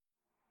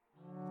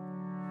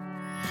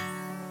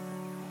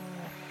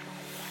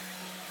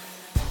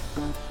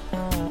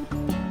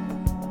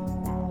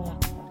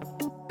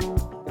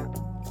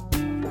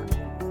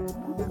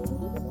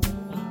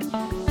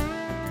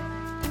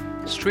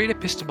Street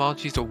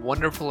epistemology is a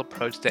wonderful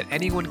approach that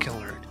anyone can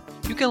learn.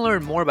 You can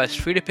learn more about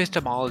street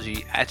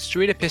epistemology at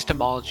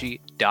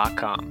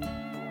streetepistemology.com.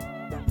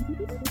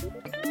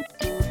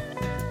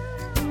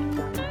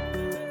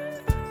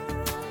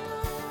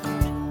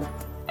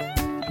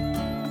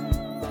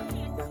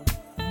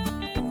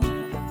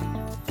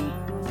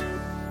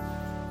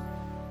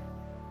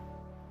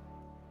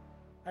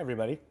 Hi,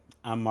 everybody.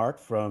 I'm Mark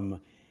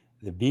from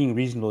the Being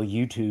Reasonable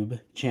YouTube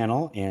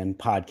channel and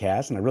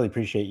podcast, and I really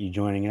appreciate you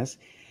joining us.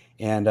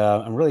 And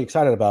I'm really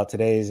excited about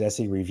today's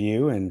essay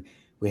review, and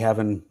we have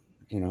an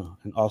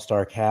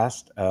all-star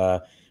cast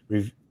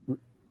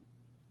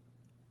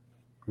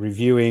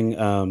reviewing.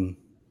 Oh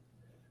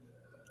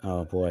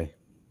boy,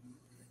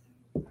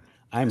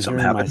 I'm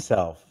hearing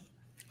myself.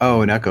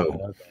 Oh, an echo.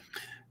 Okay.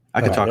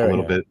 I could talk a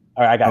little bit.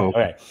 All right, I got it.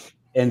 Okay.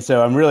 And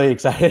so I'm really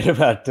excited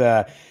about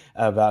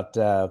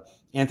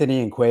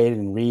Anthony and Quaid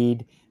and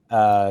Reed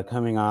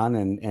coming on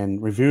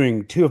and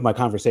reviewing two of my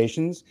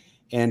conversations.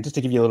 And just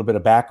to give you a little bit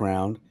of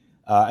background,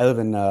 I live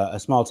in a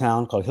small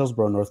town called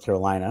Hillsborough, North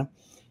Carolina,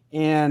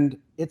 and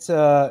it's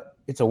a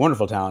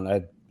wonderful town.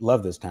 I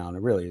love this town.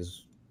 It really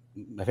is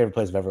my favorite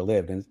place I've ever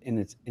lived, and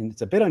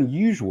it's a bit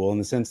unusual in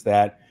the sense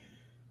that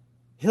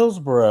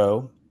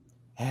Hillsborough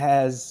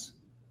has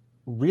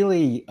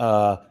really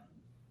a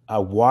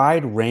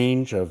wide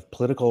range of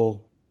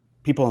political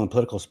people on the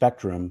political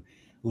spectrum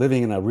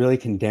living in a really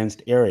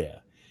condensed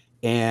area.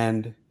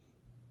 And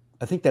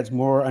I think that's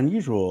more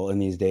unusual in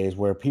these days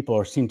where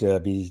people seem to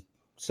be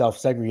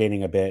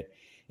self-segregating a bit.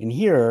 And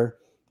here,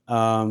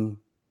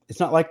 it's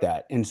not like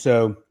that. And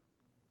so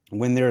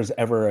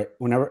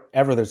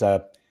whenever there's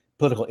a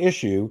political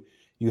issue,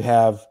 you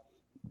have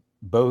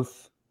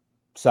both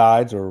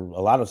sides or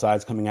a lot of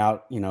sides coming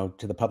out,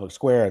 to the public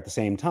square at the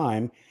same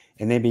time,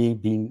 and they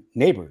be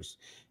neighbors.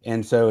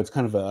 And so it's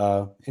kind of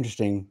a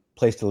interesting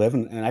place to live.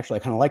 And actually, I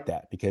kind of like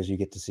that because you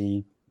get to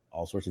see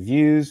all sorts of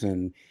views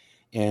and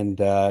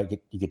you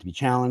get to be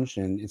challenged,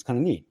 and it's kind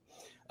of neat.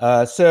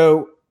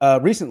 So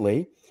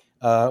recently,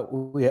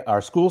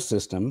 our school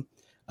system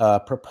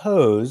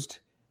proposed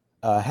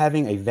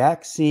having a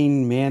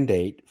vaccine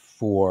mandate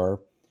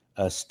for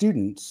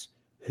students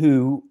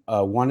who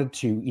wanted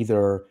to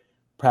either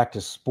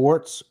practice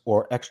sports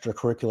or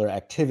extracurricular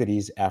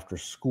activities after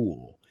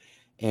school.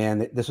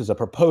 And this was a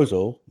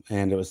proposal,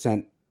 and it was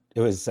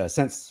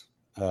since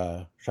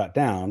shot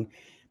down.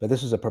 But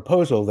this was a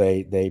proposal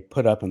they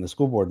put up in the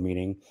school board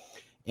meeting,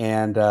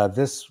 and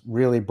this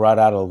really brought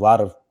out a lot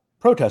of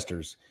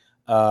protesters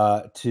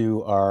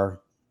to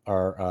our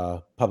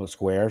public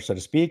square, so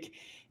to speak.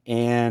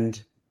 And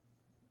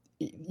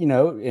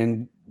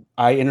and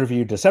I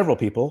interviewed several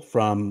people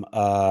from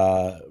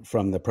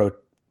the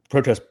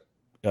protest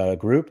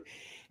group,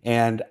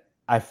 and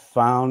I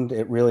found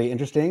it really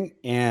interesting.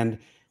 And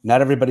not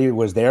everybody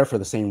was there for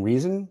the same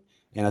reason.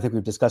 And I think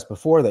we've discussed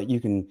before that you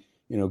can,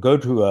 go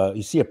to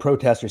you see a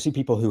protest or see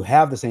people who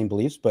have the same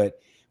beliefs, but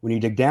when you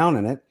dig down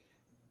in it,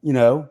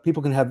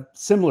 people can have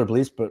similar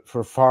beliefs, but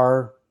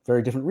for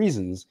very different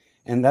reasons.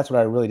 And that's what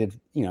I really did.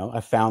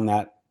 I found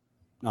that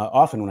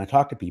often when I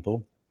talk to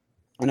people.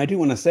 And I do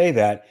want to say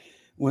that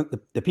when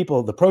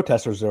the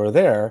protesters that are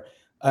there,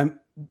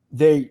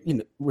 they,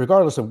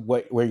 regardless of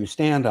where you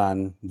stand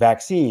on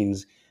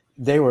vaccines,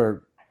 they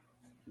were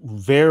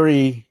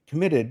very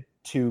committed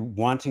to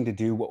wanting to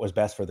do what was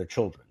best for their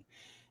children.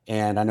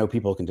 And I know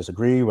people can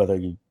disagree whether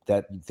you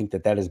think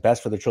that is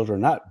best for their children or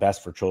not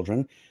best for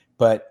children,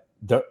 but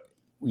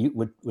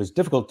what was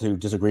difficult to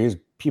disagree is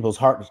people's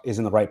heart is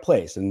in the right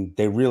place, and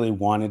they really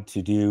wanted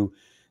to do.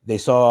 They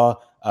saw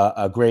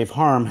a grave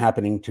harm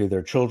happening to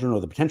their children,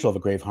 or the potential of a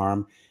grave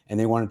harm, and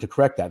they wanted to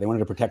correct that. They wanted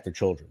to protect their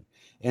children,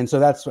 and so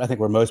that's, I think,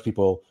 where most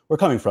people were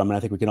coming from, and I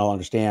think we can all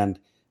understand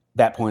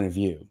that point of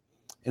view.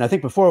 And I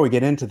think before we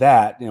get into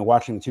that,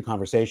 watching the two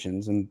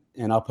conversations, and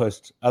I'll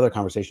post other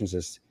conversations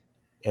as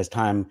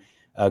time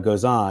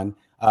goes on,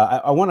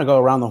 I want to go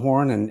around the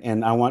horn,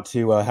 and I want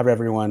to have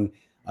everyone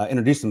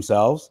introduce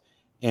themselves.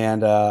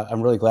 And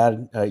I'm really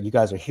glad you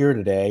guys are here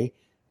today,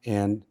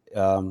 and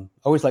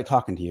always like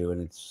talking to you.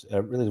 And it's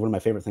really one of my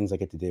favorite things I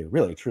get to do,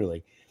 really,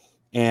 truly.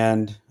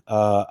 And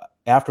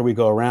after we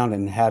go around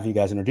and have you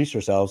guys introduce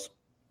yourselves,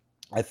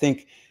 I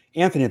think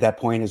Anthony at that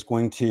point is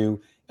going to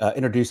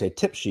introduce a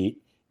tip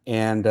sheet.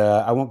 And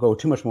I won't go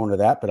too much more into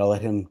that, but I'll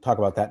let him talk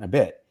about that in a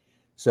bit.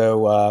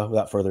 So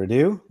without further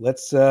ado,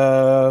 let's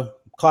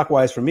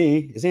clockwise for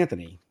me is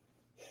Anthony.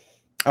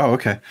 Oh,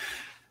 okay.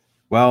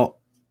 Well,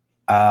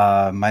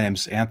 my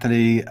name's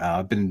Anthony.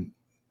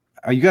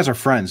 You guys are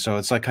friends, so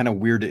it's like kind of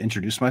weird to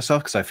introduce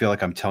myself because I feel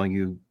like I'm telling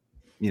you,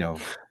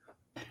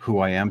 who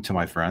I am to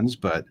my friends.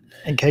 But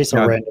in case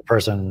a random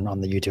person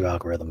on the YouTube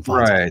algorithm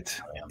finds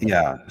right,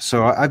 yeah.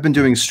 So I've been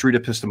doing street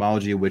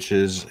epistemology, which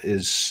is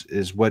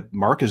what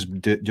Mark is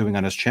doing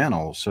on his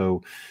channel.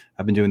 So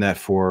I've been doing that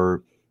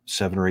for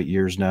 7 or 8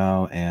 years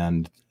now,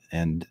 and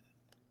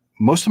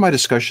most of my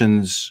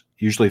discussions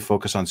usually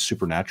focus on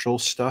supernatural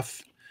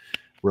stuff,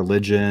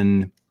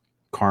 religion,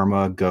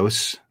 karma,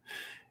 ghosts.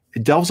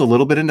 It delves a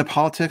little bit into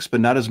politics, but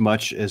not as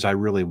much as I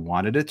really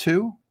wanted it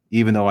to.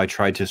 even though I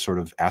tried to sort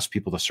of ask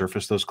people to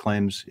surface those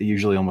claims, it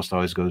usually almost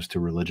always goes to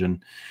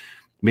religion.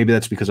 Maybe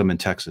that's because I'm in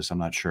Texas. I'm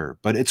not sure,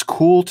 but it's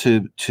cool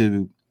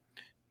to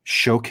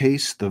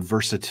showcase the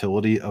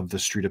versatility of the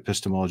street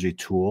epistemology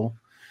tool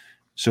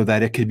so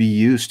that it could be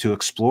used to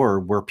explore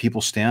where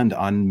people stand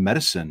on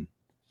medicine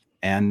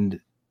and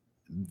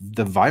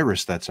the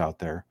virus that's out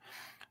there.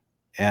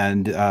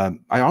 And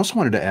I also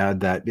wanted to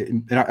add that,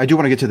 and I do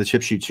want to get to the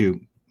tip sheet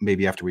too,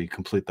 maybe after we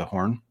complete the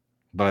horn,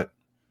 or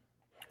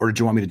did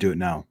you want me to do it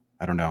now?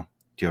 I don't know.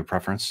 Do you have a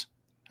preference?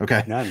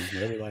 Okay. None,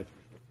 whatever you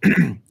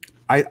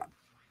like.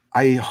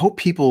 I hope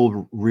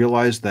people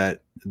realize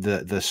that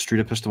the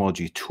street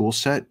epistemology tool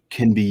set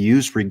can be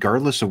used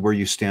regardless of where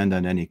you stand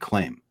on any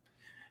claim.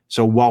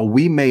 So while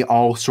we may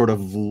all sort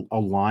of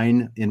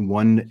align in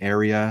one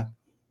area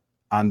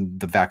on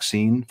the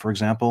vaccine, for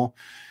example,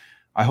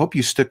 I hope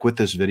you stick with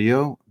this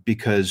video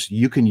because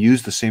you can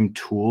use the same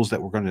tools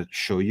that we're going to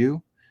show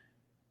you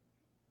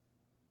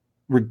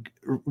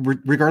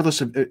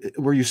regardless of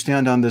where you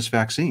stand on this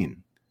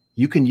vaccine.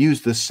 You can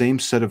use the same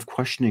set of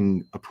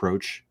questioning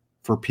approach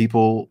for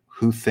people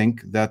who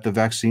think that the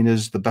vaccine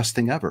is the best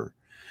thing ever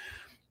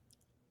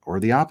or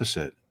the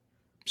opposite.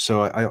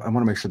 So I want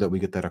to make sure that we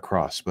get that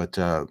across, but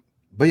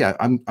yeah,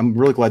 I'm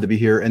really glad to be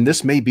here. And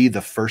this may be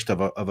the first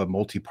of a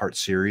multi-part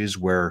series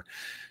where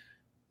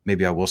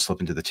maybe I will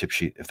slip into the tip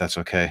sheet if that's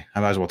okay.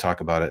 I might as well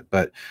talk about it,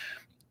 but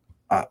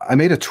I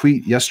made a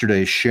tweet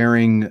yesterday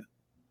sharing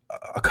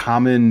a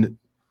common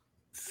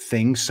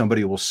thing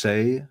somebody will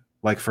say,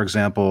 like, for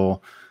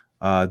example,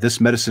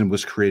 this medicine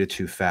was created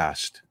too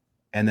fast.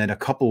 And then a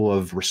couple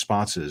of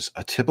responses,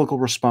 a typical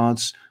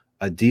response,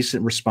 a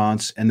decent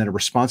response, and then a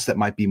response that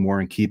might be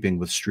more in keeping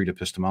with street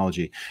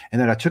epistemology.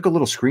 And then I took a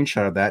little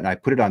screenshot of that and I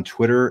put it on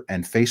Twitter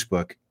and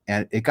Facebook,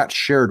 and it got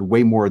shared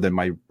way more than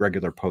my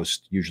regular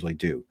posts usually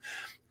do.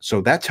 So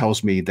that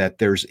tells me that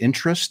there's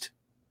interest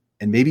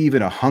and maybe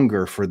even a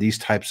hunger for these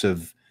types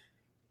of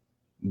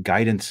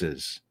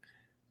guidances,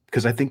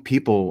 because I think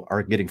people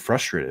are getting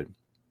frustrated.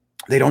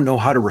 They don't know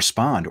how to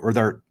respond, or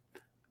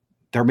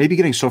they're maybe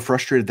getting so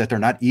frustrated that they're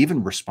not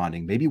even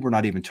responding. Maybe we're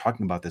not even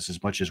talking about this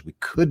as much as we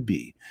could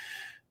be.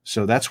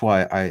 So that's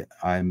why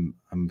I'm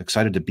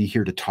excited to be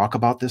here to talk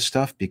about this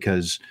stuff,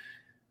 because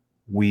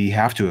we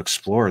have to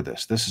explore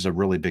this. This is a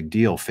really big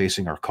deal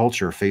facing our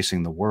culture,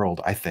 facing the world,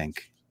 I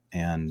think.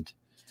 And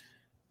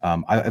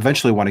I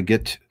eventually want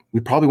to we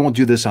probably won't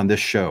do this on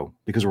this show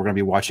because we're going to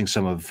be watching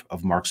some of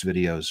Mark's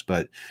videos,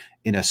 but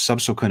in a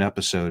subsequent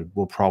episode,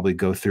 we'll probably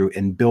go through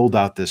and build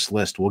out this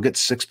list. We'll get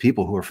 6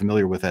 people who are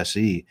familiar with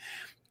SE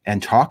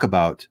and talk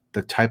about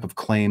the type of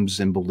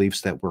claims and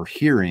beliefs that we're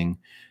hearing.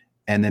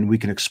 And then we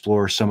can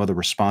explore some of the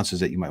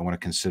responses that you might want to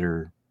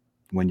consider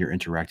when you're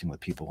interacting with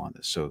people on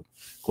this. So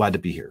glad to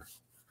be here.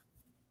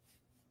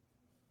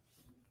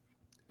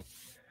 How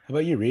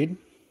about you, Reed?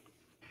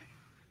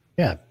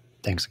 Yeah.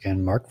 Thanks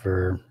again, Mark,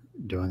 for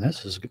doing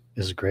this. This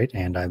is great.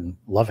 And I'm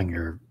loving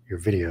your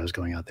videos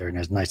going out there. And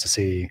it's nice to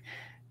see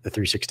the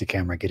 360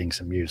 camera getting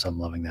some use. I'm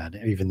loving that,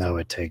 even though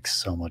it takes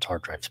so much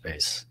hard drive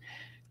space.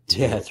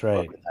 Yeah, that's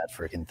right. That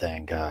freaking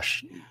thing,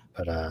 gosh.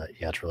 But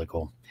yeah, it's really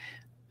cool.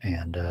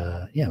 And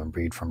yeah, I'm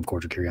Reed from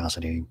Cordial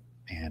Curiosity,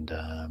 and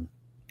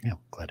yeah,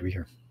 glad to be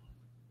here.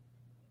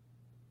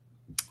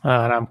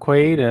 And I'm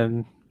Quaid,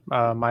 and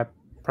my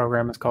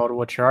program is called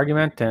What's Your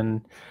Argument?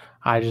 And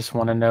I just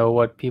want to know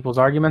what people's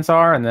arguments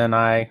are, and then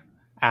I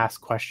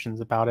ask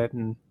questions about it,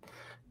 and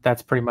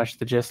that's pretty much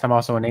the gist. I'm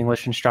also an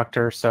English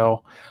instructor,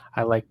 so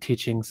I like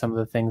teaching some of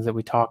the things that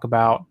we talk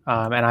about,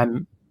 and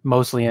I'm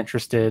mostly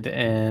interested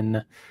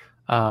in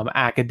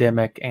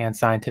academic and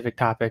scientific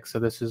topics, so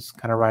this is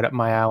kind of right up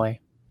my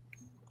alley.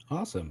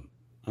 Awesome.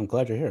 I'm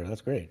glad you're here.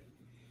 That's great.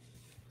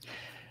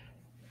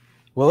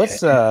 Well,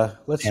 let's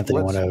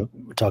Anthony, want to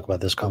talk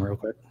about this comment real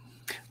quick?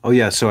 Oh,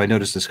 yeah. So I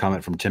noticed this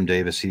comment from Tim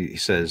Davis. He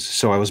says,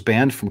 so I was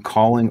banned from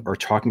calling or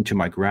talking to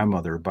my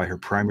grandmother by her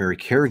primary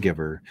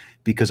caregiver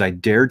because I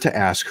dared to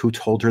ask who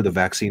told her the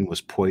vaccine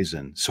was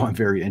poison. So I'm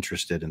very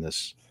interested in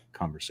this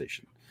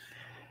conversation.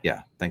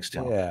 Yeah. Thanks,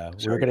 Tim. Yeah,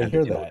 we're going to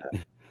hear that.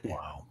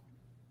 Wow.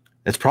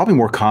 It's probably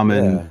more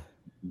common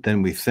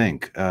than we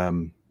think.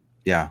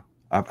 Yeah.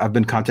 I've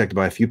been contacted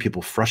by a few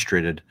people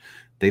frustrated.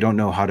 They don't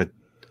know how to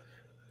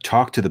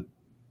talk to the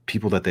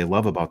people that they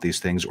love about these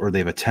things, or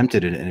they've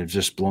attempted it and it's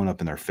just blown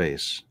up in their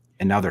face.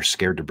 And now they're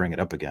scared to bring it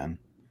up again.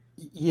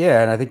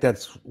 Yeah. And I think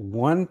that's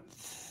one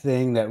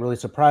thing that really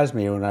surprised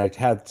me when I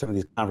had some of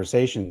these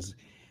conversations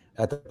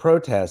at the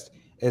protest,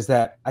 is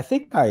that I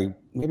think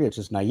maybe it's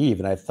just naive.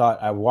 And I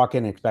thought I walk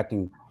in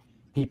expecting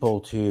people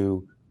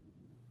to,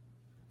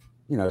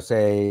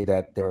 say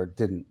that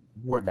they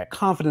weren't that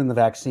confident in the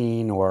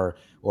vaccine, or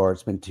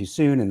it's been too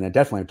soon. And I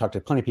definitely talked to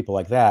plenty of people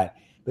like that.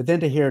 But then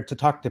to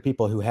talk to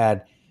people who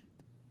had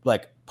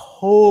like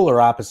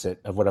polar opposite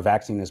of what a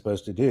vaccine is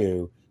supposed to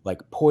do, like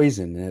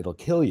poison and it'll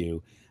kill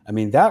you. I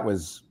mean, that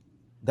was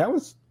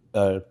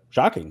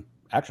shocking,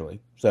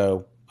 actually.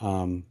 So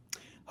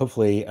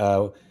hopefully,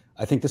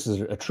 I think this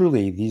is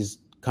these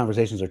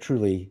conversations are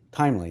truly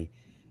timely,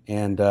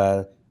 and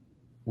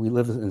we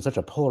live in such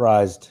a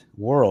polarized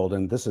world,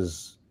 and this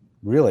is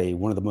really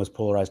one of the most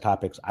polarized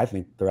topics I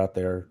think they're out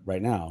there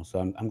right now. So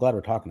I'm glad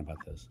we're talking about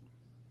this.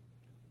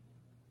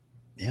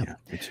 Yeah,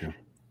 me too.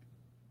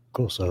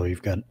 Cool. So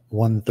you've got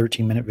one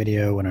 13-minute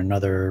video and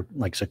another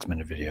like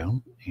 6-minute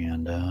video,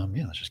 and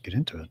yeah, let's just get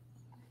into it.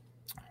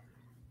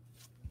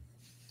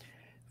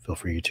 Feel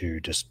free to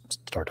just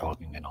start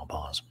talking and I'll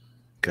pause.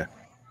 Okay.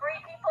 Free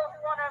people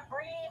who want to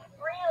breathe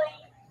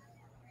freely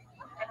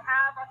and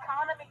have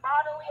autonomy,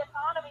 bodily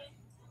autonomy.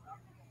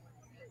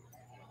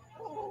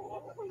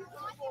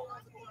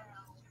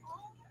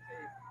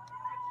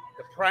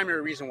 The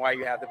primary reason why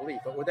you have the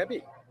belief, what would that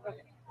be? Okay.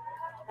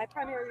 My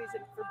primary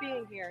reason for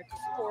being here to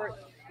support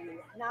the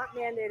not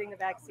mandating the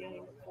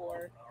vaccine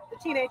for the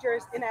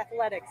teenagers in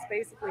athletics,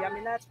 basically. I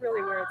mean, that's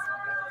really where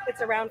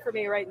it's around for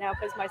me right now,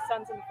 because my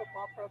son's in the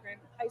football program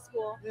in high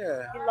school.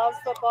 Yeah. He loves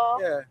football.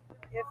 Yeah.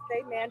 If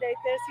they mandate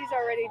this, he's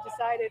already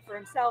decided for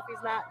himself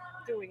he's not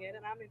doing it,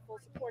 and I'm in full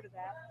support of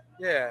that.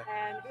 Yeah.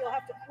 And he'll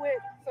have to quit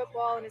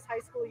football in his high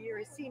school year,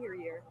 his senior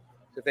year.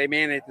 So if they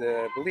mandate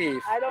the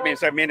belief,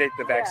 mandate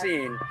the Yeah.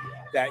 vaccine,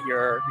 that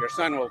your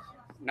son will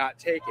not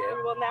take He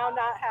it. will now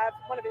not have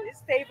one of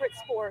his favorite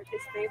sport,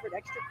 his favorite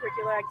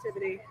extracurricular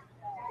activity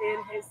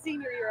in his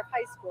senior year of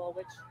high school,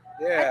 which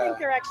I Yeah. think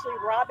they're actually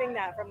robbing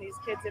that from these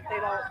kids if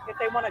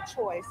they want a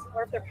choice,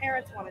 or if their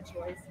parents want a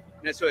choice.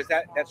 And so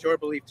that's your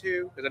belief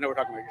too? Because I know we're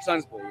talking about your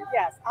son's belief.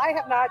 Yes, I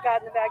have not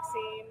gotten the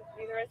vaccine,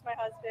 neither has my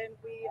husband.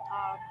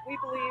 We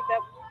believe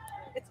that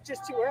it's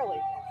just too early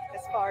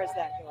as far as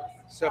that goes.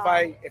 So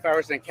if I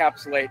was to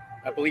encapsulate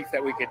a belief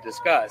that we could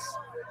discuss,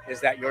 is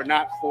that you're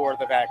not for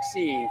the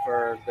vaccine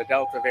for the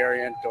Delta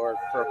variant or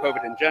for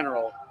COVID in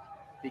general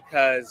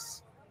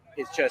because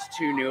it's just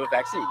too new a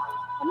vaccine.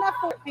 I'm not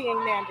for it being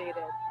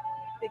mandated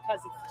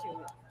because it's too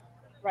new,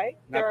 right?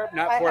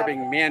 Not for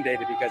being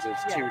mandated because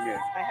it's too new.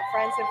 I have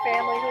friends and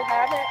family who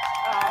have it,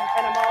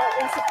 and I'm all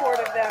in support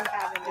of them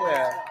having it.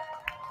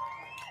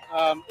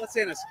 Yeah. Let's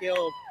say on a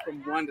scale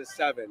from 1 to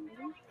 7,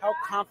 how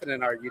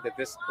confident are you that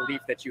this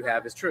belief that you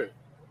have is true?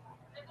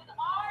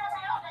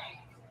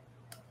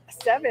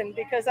 7,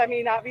 because I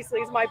mean,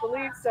 obviously it's my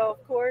belief, so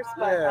of course,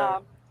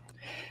 but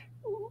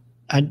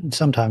Yeah.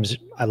 Sometimes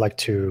I like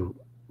to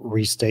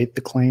restate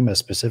the claim as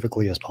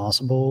specifically as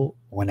possible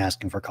when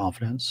asking for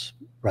confidence,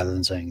 rather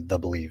than saying the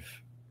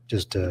belief,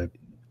 just to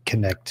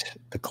connect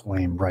the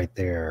claim right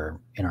there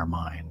in our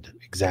mind,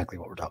 exactly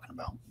what we're talking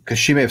about. Because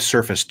she may have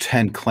surfaced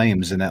 10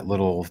 claims in that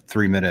little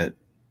 3-minute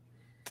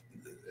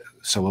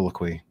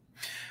soliloquy.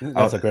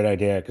 That's a great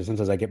idea, because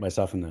sometimes I get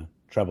myself into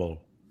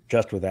trouble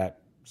just with that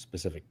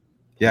specific.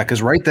 Yeah,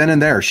 because right then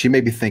and there, she may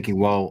be thinking,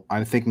 well,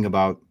 I'm thinking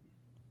about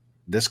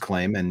this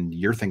claim and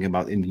you're thinking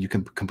about, and you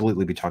can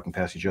completely be talking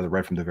past each other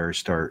right from the very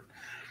start.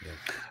 Yeah.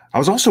 I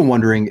was also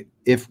wondering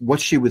what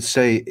she would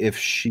say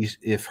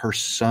if her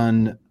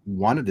son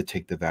wanted to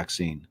take the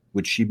vaccine.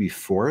 Would she be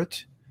for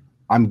it?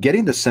 I'm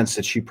getting the sense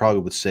that she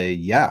probably would say,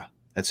 yeah,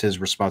 that's his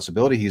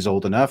responsibility. He's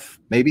old enough,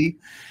 maybe.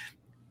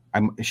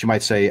 She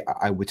might say,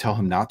 I would tell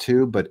him not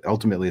to, but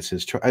ultimately it's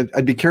his choice.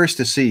 I'd be curious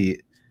to see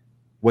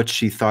what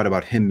she thought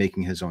about him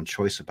making his own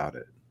choice about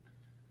it.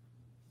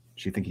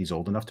 Do you think he's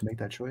old enough to make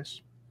that choice?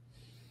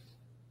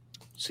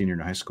 Senior in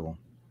high school.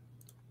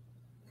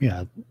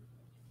 Yeah,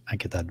 I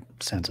get that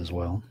sense as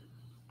well.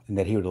 And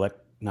that he would elect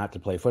not to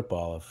play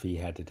football if he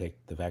had to take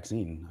the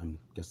vaccine. I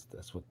guess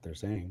that's what they're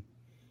saying.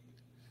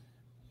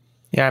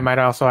 Yeah, I might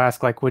also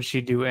ask, like, would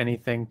she do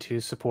anything to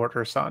support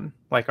her son?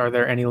 Like, are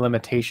there any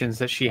limitations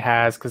that she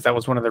has? Because that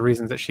was one of the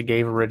reasons that she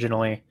gave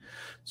originally.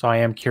 So I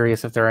am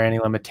curious if there are any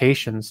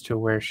limitations to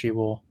where she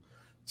will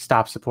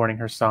stop supporting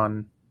her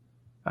son.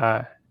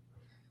 That's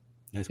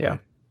yeah.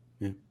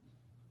 Yeah.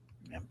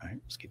 Yeah. All right,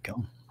 let's keep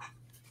going.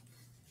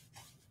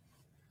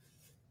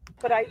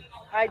 But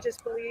I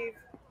just believe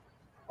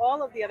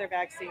all of the other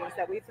vaccines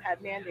that we've had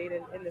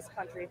mandated in this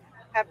country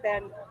have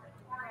been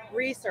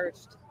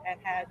researched and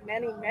had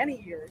many,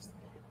 many years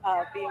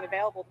of being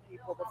available to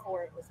people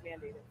before it was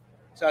mandated.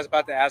 So I was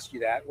about to ask you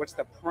that. What's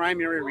the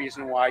primary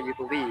reason why you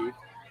believe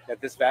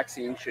that this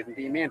vaccine shouldn't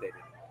be mandated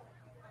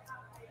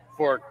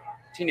for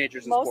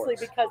teenagers in Mostly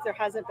sports? because there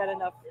hasn't been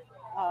enough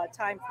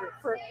time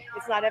for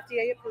it's not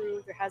FDA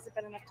approved. There hasn't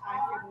been enough time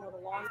for you to know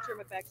the long-term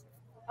effects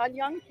on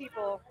young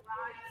people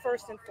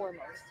first and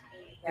foremost.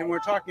 Right? And we're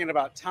talking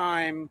about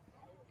time.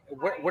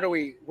 What are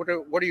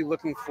you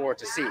looking for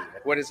to see?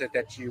 Like, what is it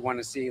that you want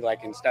to see,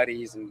 like in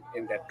studies and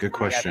that Good you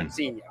question. haven't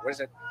seen yet? What is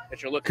it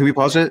that you're looking? Can we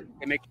pause it?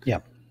 Yeah.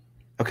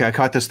 Okay, I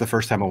caught this the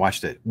first time I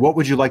watched it. What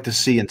would you like to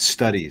see in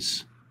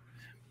studies?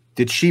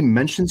 Did she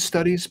mention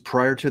studies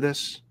prior to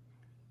this,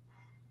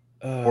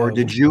 or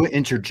did you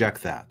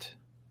interject that?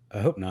 I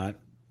hope not.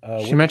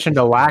 She mentioned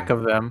a lack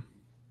of them.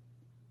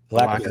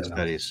 Lack of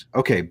studies.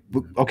 Okay,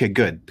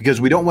 good.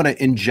 Because we don't want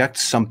to inject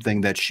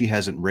something that she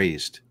hasn't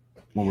raised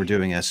when we're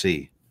doing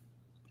SE.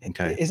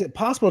 Okay. Is it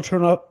possible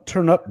to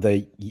turn up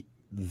the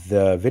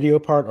video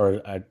part, or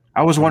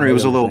I was wondering. It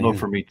was a little low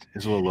for me.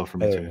 It's a little low for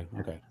me too.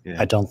 Okay. Yeah.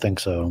 I don't think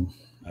so.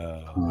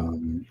 I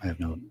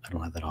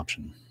don't have that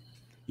option.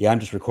 Yeah, I'm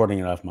just recording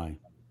it off my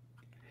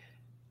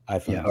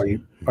iPhones. Yeah.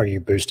 Are you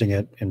boosting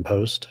it in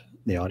post,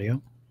 the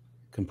audio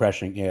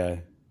Compression? Yeah.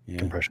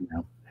 compression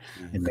now?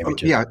 Yeah. And maybe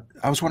just, Yeah,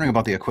 I was wondering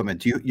about the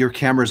equipment. Your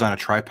camera's on a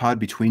tripod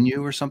between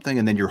you or something,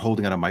 and then you're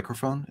holding out a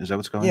microphone? Is that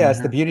what's going Yeah, on it's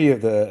the here? beauty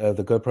of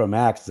the GoPro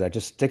Max is that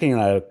just sticking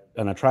on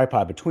a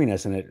tripod between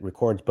us, and it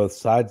records both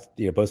sides.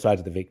 Both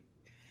sides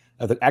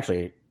of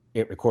actually,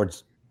 it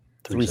records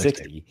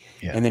 360,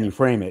 Yeah, and then you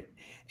frame it,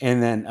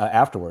 and then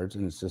afterwards,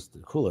 and it's just the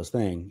coolest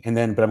thing. And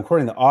then, but I'm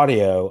recording the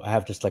audio. I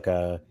have just like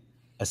a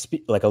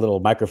little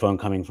microphone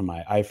coming from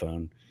my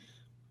iPhone,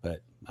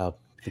 but I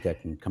think I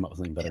can come up with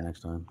something better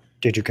next time.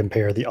 Did you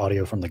compare the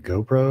audio from the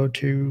GoPro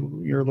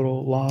to your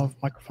little lav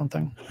microphone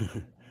thing?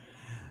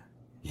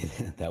 Yeah,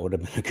 that would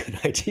have been a good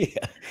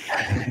idea.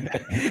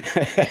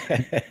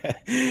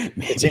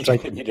 It seems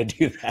like we need to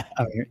do that.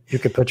 I mean, you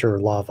could put your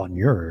lav on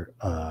your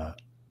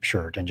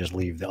shirt and just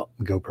leave the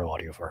GoPro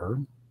audio for her.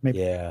 Maybe.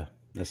 Yeah,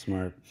 that's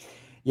smart.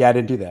 Yeah, I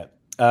didn't do that.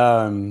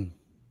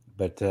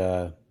 But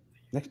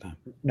next time.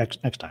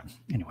 Next time.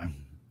 Anyway.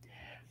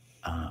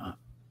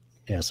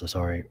 Yeah. So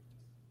sorry.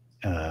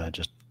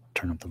 Just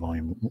turn up the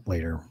volume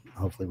later.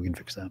 Hopefully we can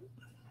fix that.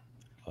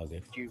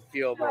 Okay. Do you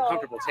feel more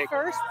comfortable taking?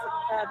 First,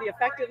 the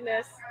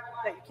effectiveness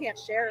that you can't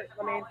share it.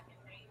 I mean,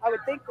 I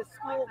would think the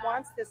school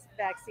wants this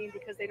vaccine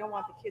because they don't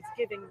want the kids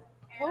giving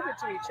COVID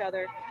to each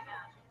other,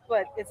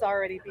 but it's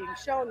already being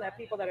shown that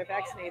people that are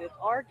vaccinated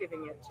are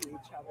giving it to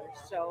each other.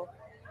 So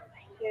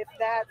if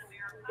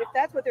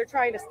that's what they're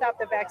trying to stop,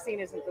 the vaccine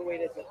isn't the way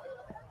to do it.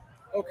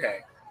 Okay,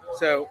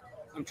 so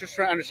I'm just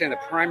trying to understand the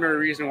primary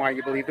reason why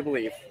you believe the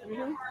belief.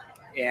 Mm-hmm.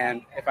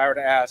 And if I were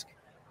to ask,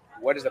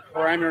 what is the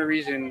primary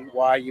reason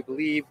why you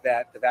believe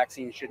that the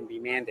vaccine shouldn't be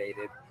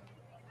mandated?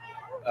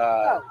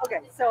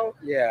 Okay. So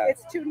yeah,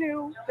 it's too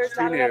new. There's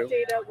not enough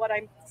data. What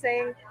I'm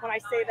saying when I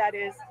say that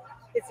is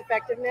its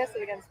effectiveness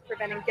against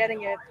preventing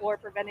getting it or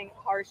preventing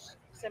harsh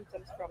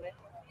symptoms from it,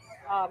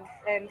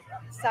 and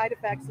side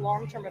effects,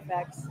 long-term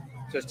effects.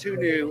 So it's too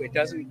new. It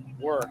doesn't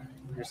work.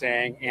 You're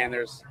saying, and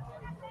it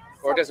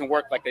doesn't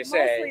work like they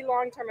say. Mostly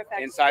long-term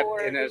effects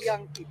for the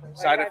young people. Right?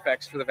 Side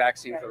effects for the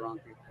vaccine for the wrong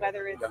people.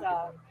 Whether it's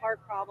heart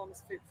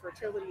problems,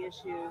 fertility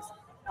issues,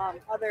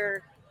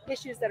 other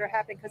issues that are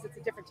happening because it's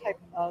a different type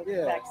of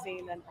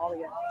vaccine than all the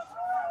others.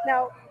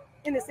 Now,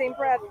 in the same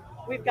breath,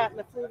 we've gotten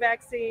the flu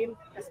vaccine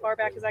as far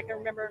back as I can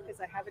remember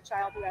because I have a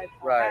child who had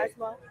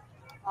asthma.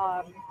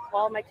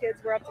 All my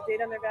kids were up to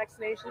date on their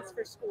vaccinations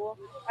for school.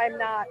 I'm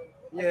not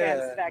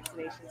against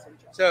vaccinations in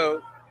general.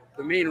 So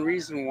the main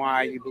reason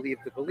why you believe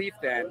the belief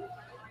then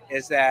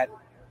is that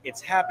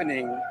it's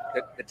happening,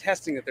 that the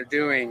testing that they're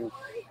doing,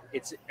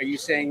 are you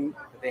saying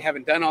that they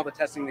haven't done all the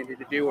testing they need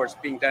to do, or it's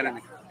being done in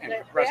a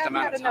compressed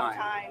amount of time? They haven't had enough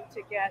time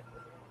to get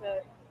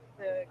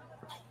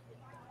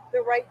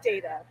the right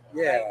data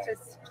right,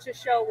 to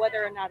show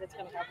whether or not it's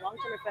going to have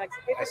long-term effects,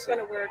 if it's going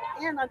to work.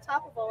 And on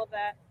top of all of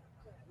that,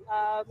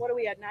 what are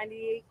we at?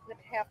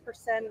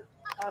 98.5%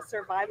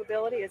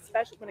 survivability,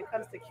 especially when it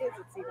comes to kids,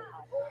 it's even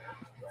higher.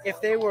 If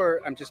they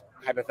were, I'm just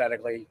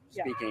hypothetically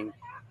speaking,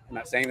 I'm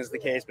not saying this is the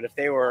case, but if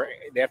they were,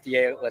 the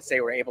FDA, let's say,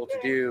 were able to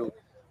do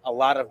a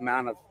lot of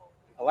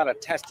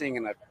testing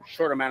in a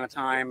short amount of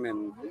time,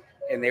 and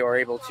they were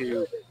able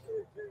to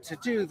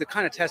do the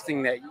kind of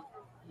testing that,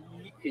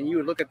 and you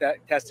would look at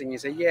that testing and you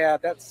say, yeah,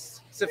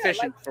 that's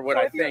sufficient for what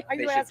I think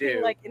they should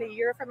do. Like in a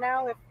year from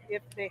now,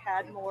 if they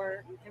had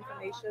more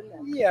information?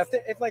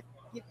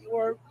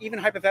 Or even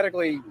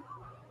hypothetically,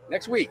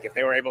 next week, if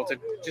they were able to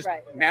just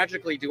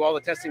magically do all the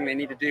testing they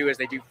need to do as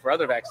they do for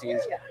other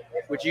vaccines,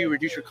 would you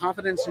reduce your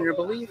confidence in your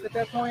belief at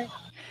that point?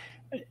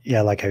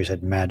 Yeah, like how you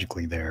said,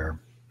 magically there,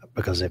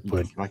 because it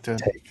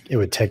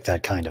would take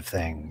that kind of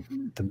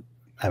thing,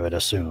 I would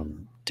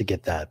assume, to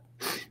get that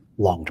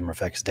long-term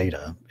effects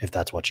data, if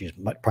that's what she's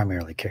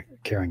primarily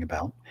caring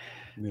about.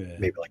 Yeah.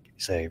 Maybe, like you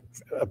say,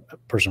 a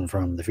person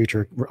from the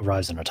future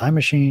arrives in a time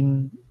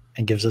machine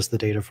and gives us the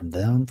data from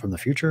the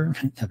future.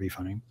 That'd be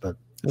funny. But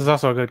this is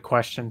also a good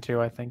question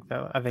too. I think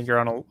you're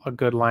on a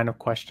good line of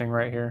questioning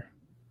right here.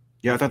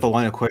 Yeah, I thought the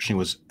line of questioning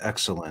was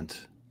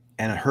excellent,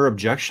 and her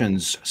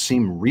objections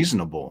seem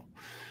reasonable.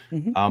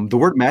 Mm-hmm. The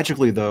word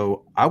magically,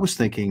 though, I was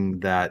thinking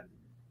that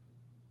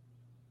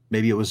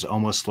maybe it was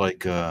almost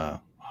like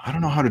I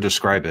don't know how to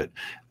describe it.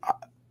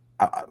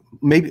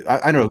 Maybe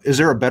I don't know. Is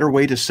there a better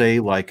way to say,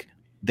 like,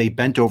 they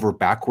bent over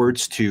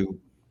backwards to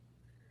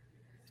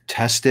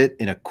test it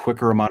in a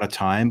quicker amount of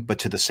time, but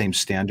to the same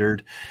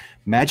standard?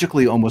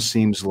 Magically almost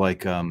seems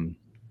like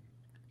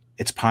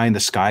it's pie in the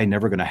sky,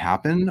 never going to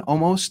happen.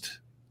 Almost.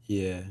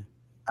 Yeah.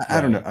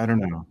 I don't know. I don't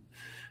know.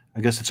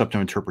 I guess it's up to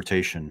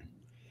interpretation.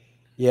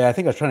 Yeah, I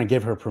think I was trying to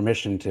give her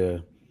permission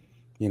to,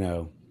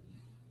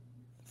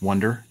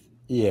 wonder.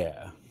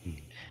 Yeah.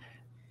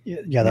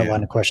 Yeah, that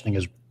line of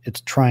questioning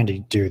it's trying to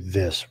do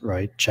this,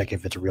 right? Check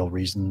if it's a real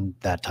reason,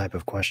 that type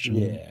of question.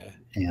 Yeah.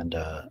 And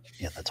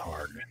that's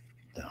hard.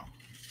 So.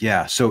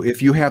 Yeah. So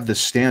if you have the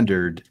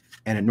standard,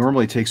 and it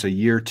normally takes a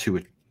year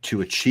to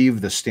achieve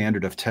the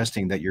standard of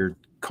testing that you're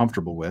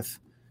comfortable with,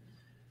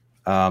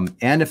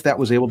 and if that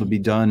was able to be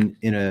done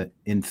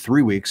in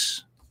 3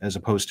 weeks as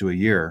opposed to a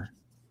year,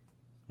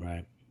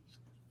 right?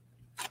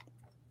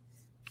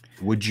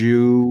 would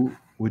you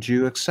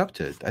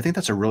accept it? I think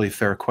that's a really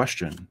fair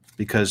question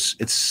because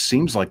it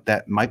seems like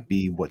that might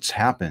be what's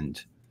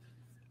happened.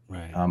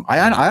 Right.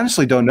 I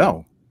honestly don't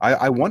know.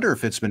 I wonder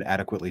if it's been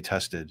adequately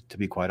tested, to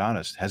be quite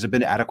honest. Has it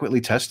been adequately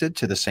tested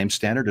to the same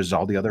standard as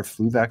all the other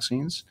flu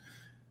vaccines?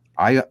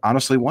 I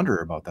honestly wonder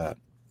about that.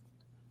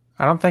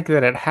 I don't think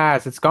that it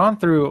has. It's gone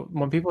through,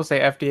 when people say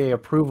FDA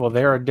approval,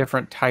 there are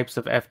different types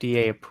of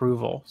FDA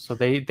approval. So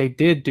they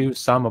did do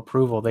some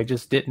approval. They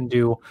just didn't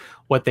do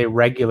what they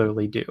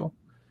regularly do,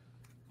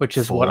 which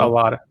is what a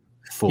lot of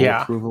full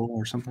approval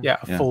or something. Yeah,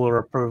 fuller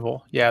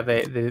approval. Yeah,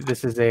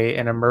 this is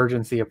an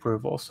emergency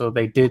approval. So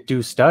they did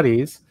do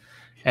studies,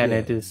 and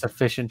it is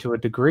sufficient to a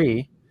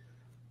degree,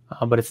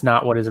 but it's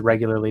not what is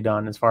regularly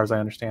done, as far as I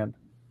understand.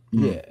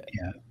 Yeah.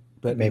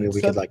 But maybe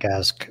we could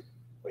ask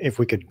if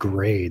we could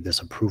grade this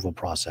approval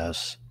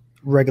process.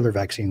 Regular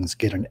vaccines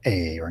get an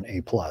A or an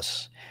A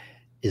plus.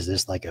 Is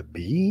this like a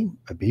B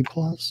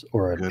plus,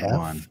 or an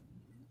F?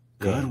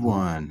 Good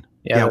one.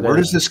 Yeah. Where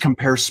does this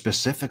compare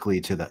specifically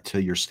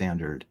to your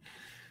standard?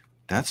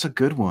 That's a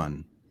good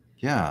one.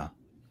 Yeah.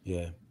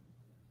 Yeah.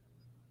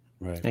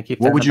 Right.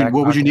 What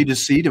would you need to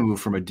see to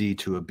move from a D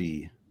to a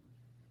B?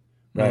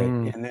 Right.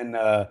 And then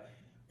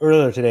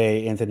earlier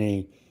today,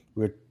 Anthony,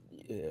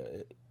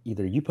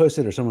 either you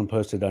posted or someone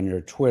posted on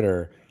your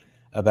Twitter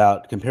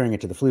about comparing it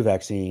to the flu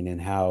vaccine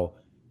and how,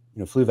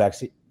 flu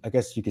vaccine, I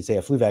guess you could say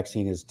a flu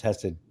vaccine is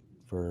tested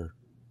for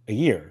a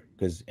year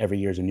because every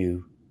year is a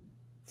new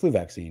flu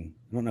vaccine.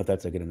 I don't know if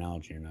that's a good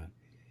analogy or not,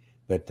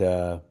 but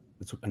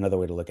it's another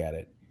way to look at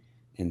it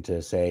and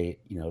to say,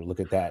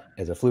 look at that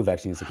as a flu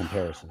vaccine as a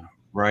comparison.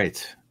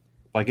 Right.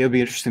 Like it would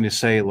be interesting to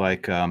say,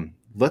 like,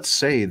 let's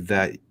say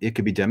that it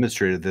could be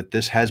demonstrated that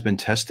this has been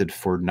tested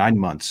for 9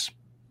 months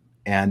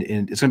and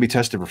it's going to be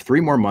tested for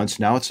 3 more months.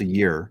 Now it's a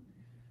year.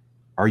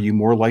 Are you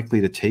more likely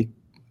to take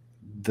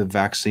the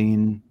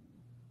vaccine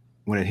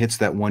when it hits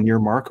that 1 year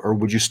mark, or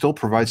would you still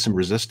provide some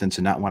resistance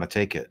and not want to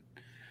take it?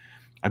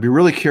 I'd be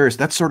really curious.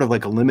 That's sort of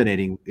like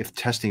eliminating if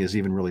testing is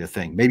even really a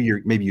thing. Maybe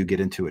you get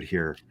into it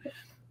here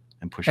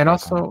and push. And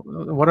also,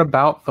 what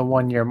about the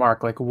 1 year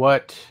mark? Like,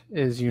 what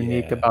is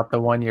unique about the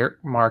 1 year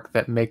mark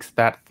that makes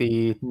that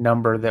the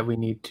number that we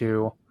need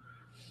to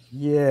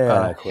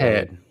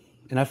hit?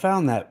 And I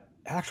found that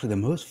actually the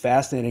most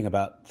fascinating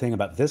thing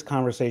about this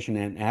conversation,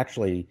 and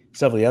actually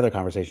several of the other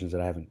conversations that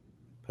I haven't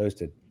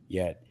posted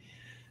yet,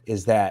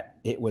 is that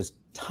it was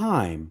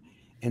time.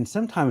 And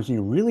sometimes when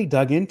you really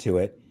dug into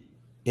it,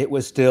 it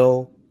was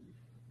still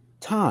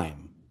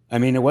time. I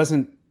mean, it was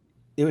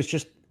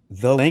just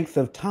the length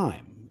of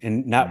time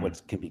and not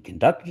what can be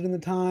conducted in the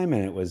time.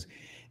 And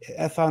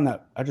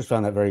I just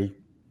found that very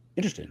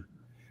interesting.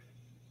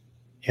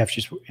 Yeah,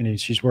 if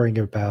she's worrying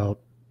about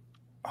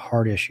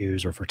heart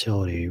issues or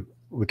fertility,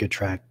 we could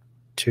track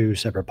 2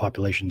 separate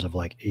populations of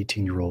like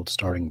 18-year-olds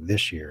starting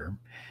this year.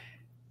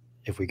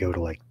 If we go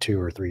to like 2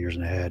 or 3 years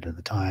ahead of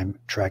the time,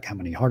 track how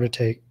many heart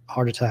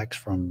attacks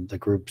from the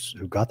groups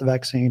who got the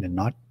vaccine and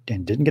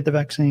didn't get the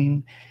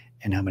vaccine,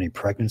 and how many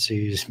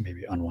pregnancies,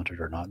 maybe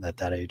unwanted or not at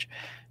that age,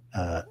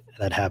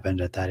 that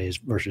happened at that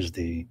age versus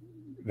the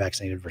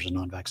vaccinated versus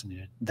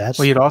non-vaccinated.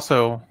 You'd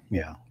also,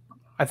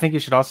 I think you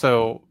should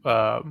also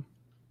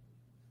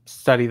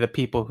study the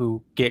people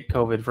who get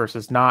COVID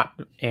versus not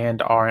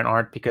and are and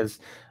aren't, because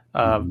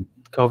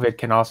COVID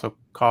can also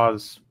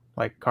cause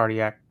like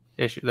cardiac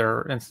issues. There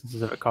are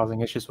instances of it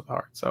causing issues with the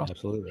heart. So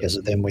absolutely.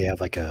 So then we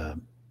have like a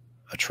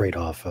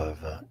trade-off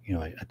of a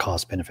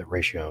cost-benefit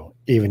ratio.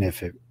 Even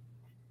if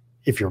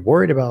you're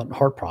worried about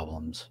heart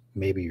problems,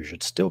 maybe you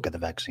should still get the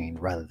vaccine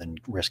rather than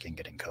risking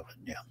getting COVID.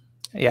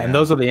 Yeah, and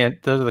those are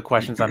the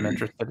questions I'm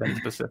interested in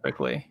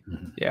specifically.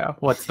 Yeah,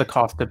 what's the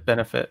cost of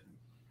benefit?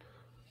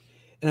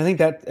 And I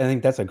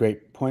think that's a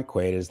great point,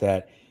 Quaid, is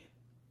that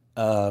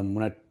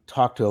when I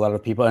talk to a lot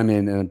of people, I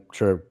mean, and I'm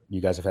sure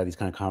you guys have had these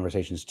kind of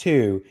conversations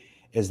too,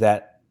 is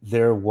that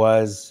there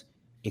was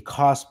a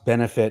cost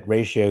benefit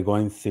ratio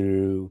going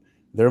through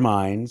their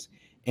minds.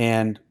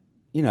 And,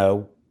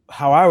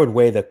 how I would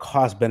weigh the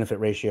cost benefit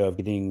ratio of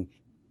getting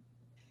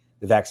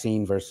the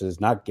vaccine versus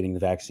not getting the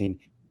vaccine,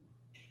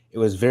 it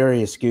was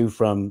very askew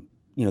from,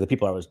 the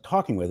people I was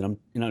talking with. And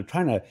I'm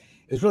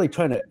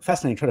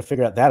fascinating trying to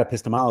figure out that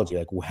epistemology.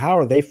 Like, how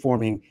are they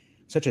forming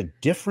such a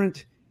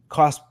different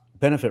cost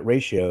benefit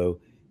ratio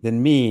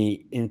than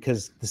me? And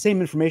because the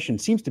same information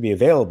seems to be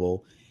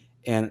available.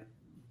 And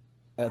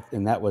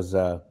that was,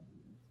 I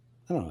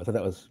don't know, I thought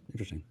that was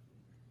interesting.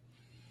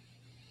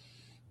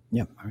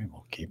 Yeah. All right.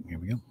 Here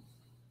we go.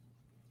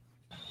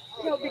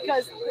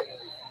 Because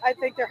I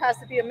think there has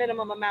to be a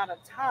minimum amount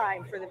of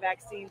time for the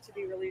vaccine to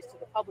be released to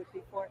the public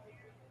before.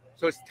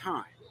 So it's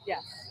time.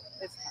 Yes,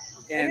 it's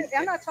time. And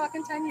I'm not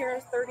talking 10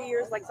 years, 30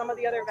 years, like some of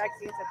the other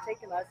vaccines have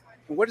taken us.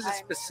 What is it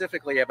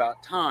specifically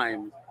about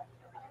time?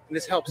 And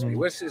this helps me.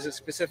 What is it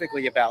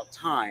specifically about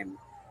time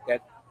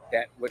that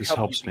would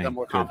help you become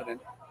more confident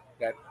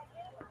that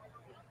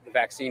the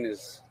vaccine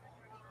is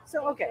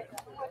So, okay,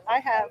 I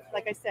have,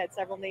 like I said,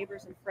 several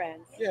neighbors and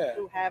friends Yeah.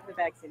 who have the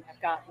vaccine, have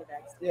gotten the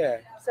vaccine. Yeah.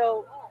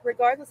 So,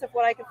 regardless of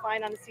what I can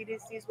find on the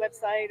CDC's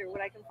website or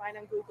what I can find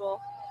on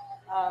Google,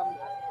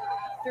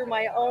 through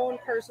my own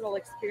personal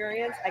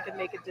experience, I can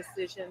make a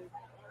decision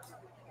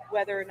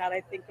whether or not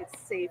I think it's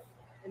safe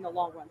in the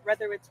long run,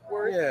 whether it's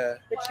worth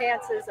the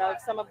chances of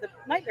some of the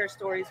nightmare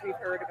stories we've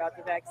heard about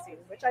the vaccine,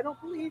 which I don't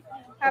believe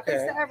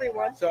happens to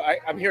everyone. So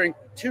I'm hearing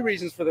two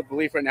reasons for the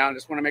belief right now, and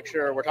just want to make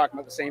sure we're talking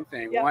about the same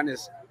thing. Yep. One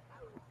is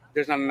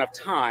there's not enough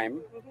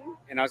time,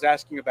 and I was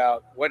asking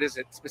about what is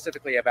it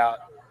specifically about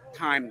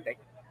time that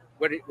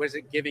what is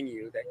it giving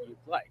you that you'd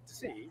like to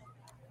see,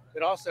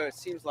 but also it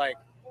seems like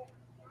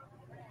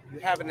you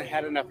haven't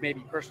had enough maybe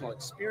personal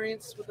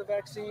experience with the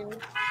vaccine.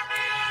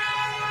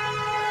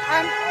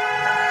 I'm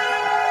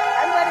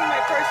letting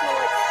my personal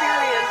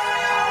experience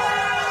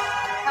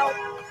help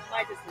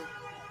my decision.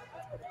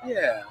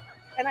 Yeah.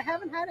 And I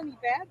haven't had any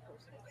bad personal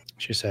experience.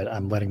 She said,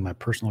 I'm letting my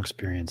personal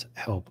experience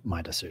help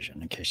my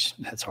decision, in case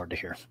that's hard to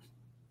hear.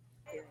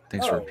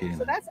 Thanks for repeating so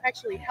that. that's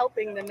actually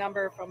helping the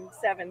number from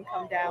 7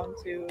 come down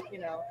to,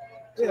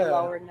 to a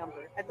lower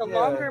number. And the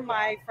longer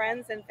my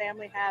friends and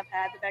family have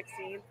had the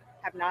vaccine,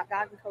 have not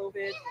gotten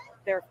COVID,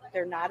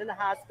 they're not in the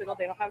hospital,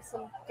 they don't have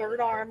some third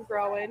arm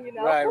growing,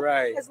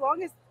 Right. As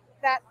long as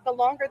that, the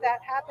longer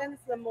that happens,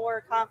 the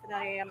more confident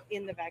I am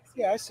in the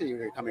vaccine. Yeah, I see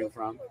where you're coming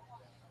from.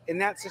 In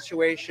that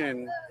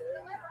situation,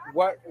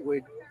 what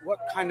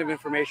kind of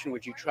information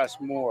would you trust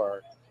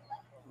more?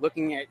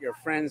 Looking at your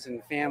friends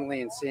and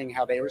family and seeing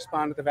how they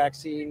respond to the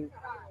vaccine,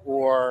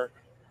 or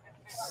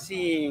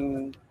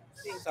seeing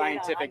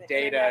scientific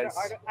data?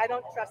 I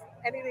don't trust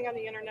anything on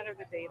the internet or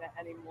the data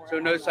anymore. So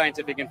no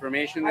scientific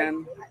information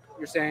then,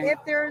 you're saying? If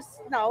there's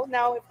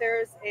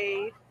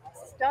a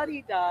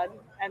study done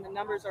and the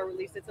numbers are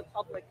released, it's a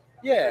public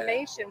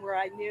information where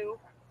I knew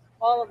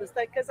all of this,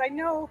 because I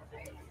know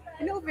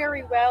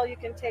very well you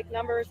can take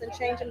numbers and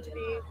change them to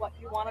be what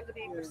you want them to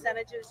be,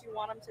 percentages you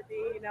want them to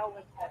be,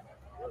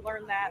 I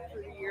learned that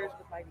through the years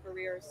with my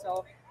career.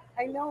 So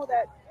I know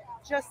that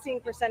just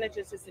seeing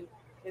percentages isn't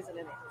an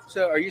answer.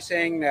 So are you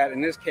saying that in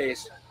this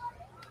case,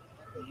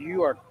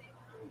 your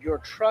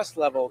trust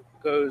level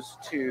goes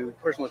to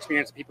personal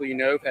experience of people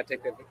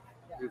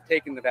who've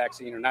taken the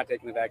vaccine or not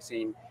taken the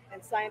vaccine,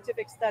 and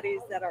scientific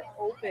studies that are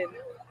open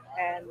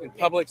and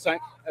public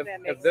science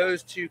of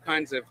those two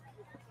kinds of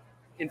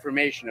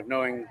information, of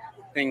knowing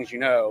things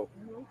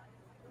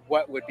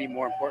what would be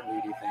more important to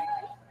you, do you think?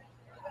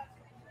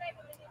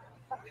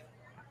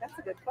 That's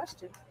a good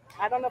question.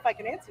 I don't know if I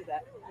can answer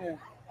that.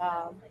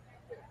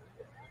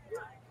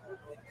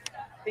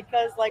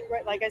 Because like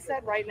I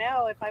said, right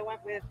now, if I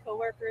went with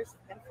coworkers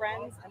and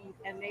friends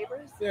and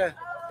neighbors,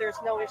 there's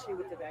no issue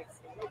with the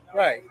vaccine.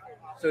 Right.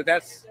 So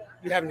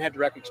you haven't had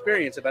direct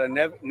experience about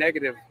a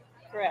negative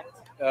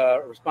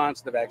response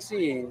to the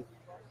vaccine,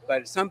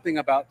 but it's something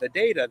about the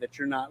data that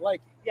you're not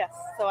liking. Yes.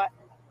 So it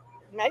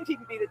might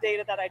even be the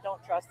data that I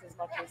don't trust as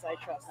much as I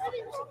trust.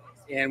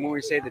 And when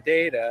we say the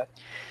data,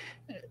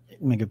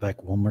 let me get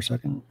back one more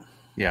second.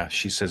 Yeah,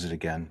 she says it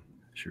again.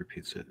 She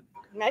repeats it.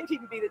 It might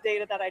even be the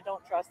data that I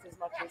don't trust as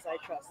much as I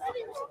trust.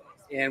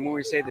 And when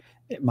we say that,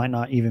 it might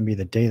not even be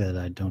the data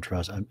that I don't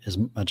trust as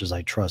much as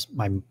I trust.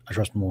 I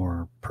trust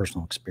more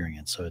personal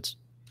experience. So it's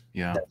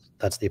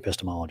that's the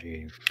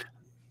epistemology.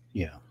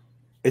 Yeah,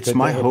 it's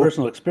my hope.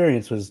 Personal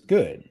experience was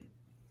good.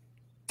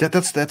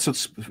 That's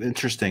what's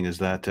interesting is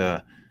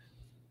that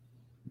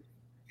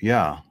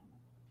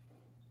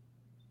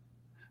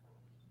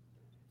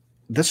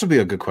this would be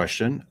a good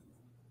question.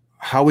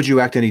 How would you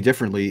act any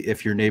differently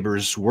if your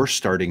neighbors were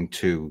starting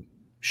to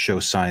show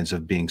signs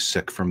of being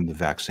sick from the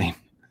vaccine?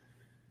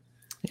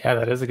 Yeah,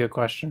 that is a good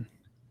question.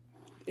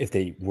 If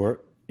they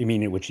were, you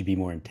mean, would she be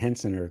more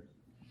intense in her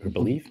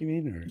belief, you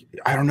mean? Or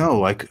I don't know.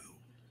 Like,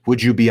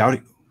 would you be out?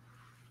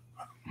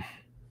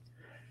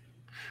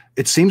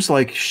 It seems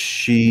like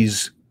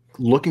she's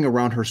looking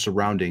around her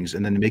surroundings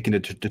and then making a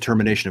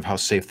determination of how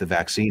safe the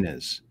vaccine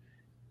is.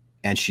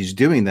 And she's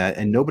doing that,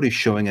 and nobody's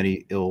showing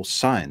any ill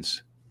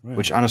signs,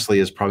 which honestly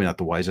is probably not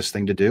the wisest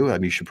thing to do. I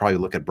mean, you should probably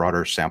look at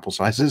broader sample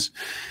sizes.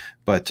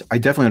 But I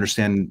definitely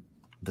understand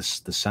the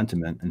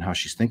sentiment and how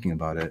she's thinking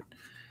about it.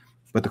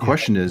 But the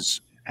question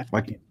is,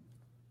 like,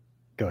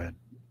 go ahead.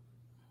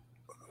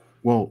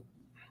 Well,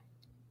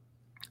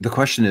 the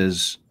question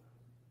is,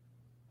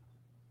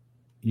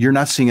 you're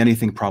not seeing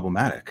anything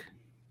problematic,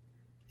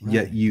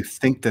 yet you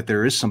think that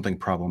there is something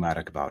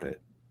problematic about it.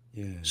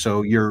 Yeah.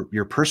 So your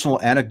personal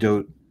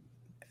anecdotal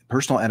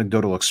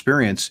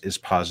experience is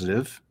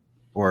positive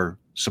or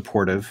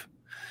supportive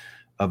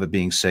of it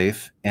being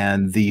safe,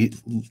 and the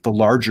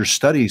larger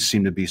studies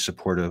seem to be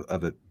supportive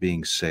of it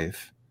being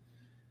safe,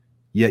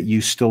 yet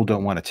you still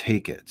don't want to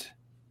take it.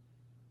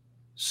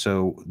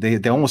 So they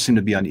almost seem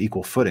to be on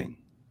equal footing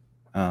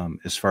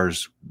as far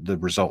as the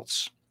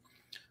results.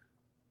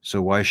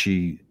 So why is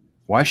she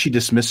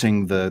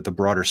dismissing the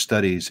broader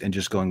studies and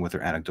just going with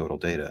her anecdotal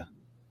data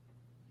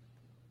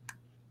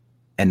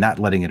and not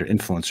letting it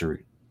influence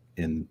her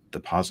in the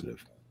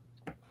positive?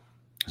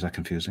 Is that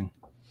confusing?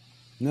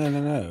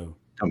 No.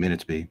 don't mean it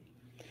to be.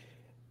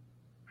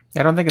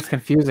 I don't think it's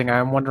confusing.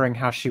 I'm wondering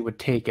how she would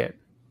take it.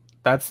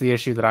 That's the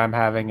issue that I'm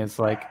having. Is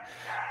like,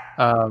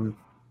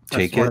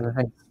 Take one it. of the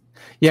things.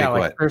 Yeah, Take like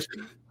what? first,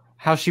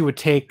 how she would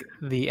take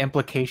the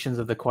implications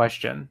of the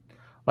question.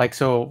 Like,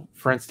 so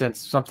for instance,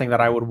 something that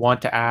I would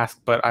want to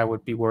ask, but I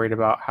would be worried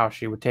about how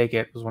she would take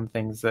it was one of the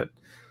things that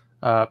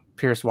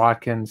Pierce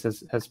Watkins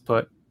has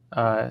put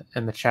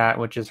in the chat,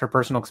 which is her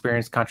personal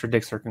experience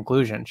contradicts her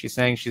conclusion. She's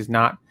saying she's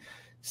not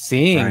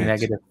seeing Right.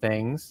 negative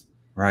things.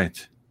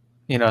 Right.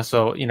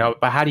 So,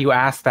 but how do you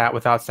ask that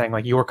without saying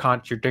like you're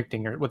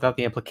contradicting her, without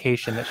the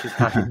implication that she's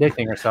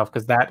contradicting herself?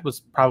 Because that was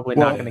probably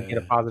not going to get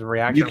a positive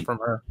reaction from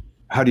her.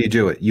 How do you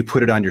do it? You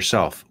put it on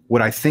yourself.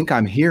 What I think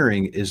I'm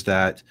hearing is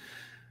that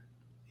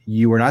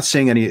you are not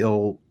seeing any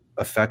ill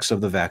effects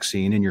of the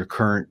vaccine in your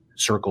current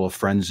circle of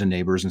friends and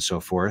neighbors and so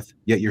forth,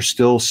 yet you're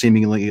still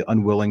seemingly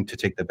unwilling to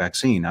take the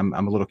vaccine. I'm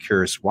a little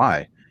curious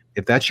why.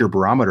 If that's your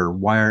barometer,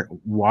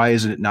 why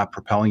is it not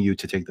propelling you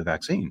to take the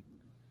vaccine?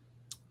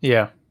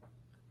 Yeah.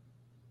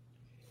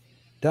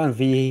 Don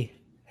V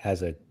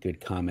has a good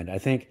comment. I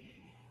think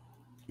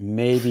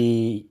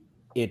maybe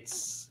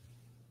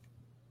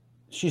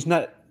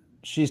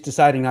she's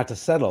deciding not to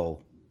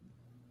settle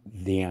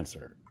the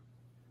answer,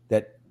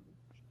 that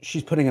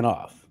she's putting it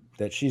off,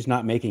 that she's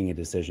not making a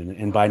decision.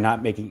 And by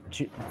not making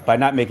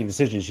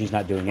decisions, she's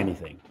not doing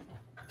anything.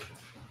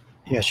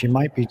 Yeah, she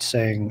might be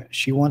saying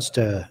she wants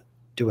to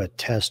do a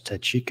test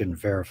that she can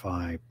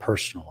verify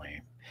personally.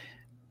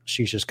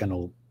 She's just going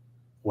to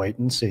wait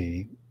and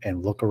see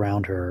and look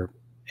around her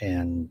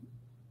and,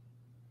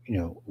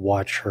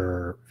 watch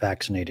her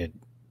vaccinated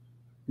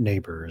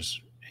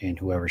neighbors and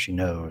whoever she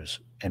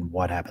knows and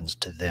what happens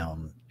to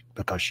them,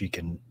 because she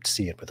can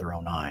see it with her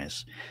own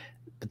eyes,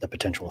 the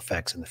potential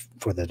effects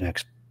for the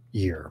next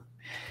year.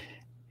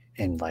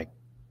 And like,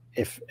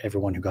 if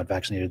everyone who got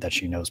vaccinated that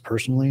she knows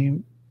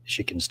personally,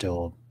 she can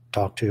still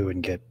talk to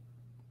and get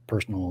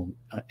personal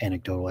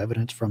anecdotal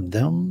evidence from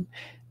them.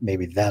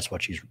 Maybe that's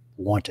what she's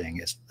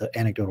wanting, is the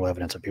anecdotal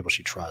evidence of people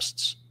she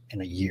trusts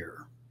in a year.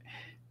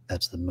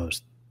 That's the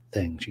most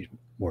thing she's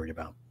worried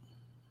about.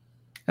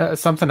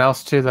 Something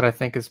else too that I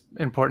think is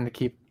important to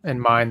keep in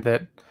mind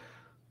that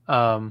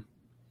hasn't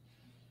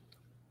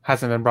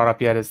been brought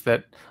up yet is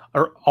that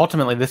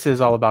ultimately this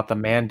is all about the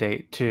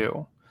mandate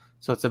too.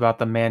 So it's about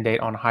the mandate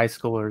on high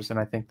schoolers, and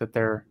I think that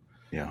they're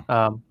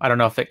I don't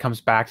know if it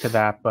comes back to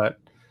that, but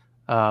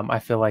I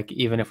feel like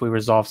even if we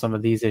resolve some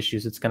of these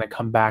issues, it's going to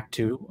come back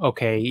to,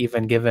 okay,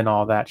 even given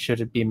all that,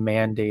 should it be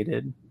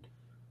mandated?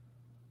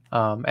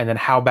 And then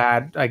how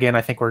bad, again,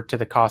 I think we're to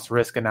the cost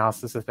risk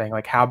analysis of thing.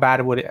 Like, how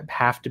bad would it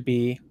have to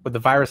be, would the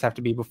virus have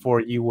to be before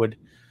you would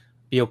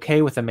be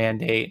okay with a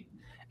mandate?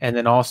 And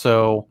then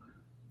also,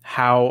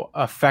 how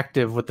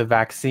effective would the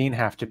vaccine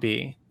have to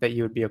be that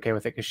you would be okay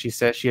with it?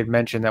 Because she had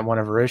mentioned that one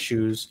of her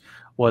issues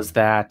was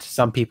that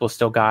some people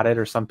still got it,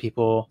 or some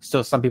people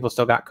still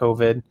got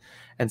COVID,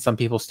 and some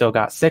people still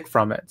got sick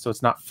from it. So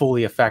it's not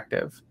fully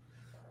effective.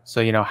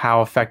 So,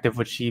 how effective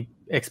would she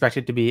expect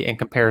it to be in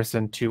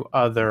comparison to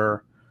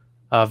other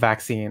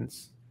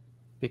vaccines?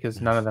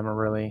 Because none of them are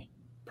really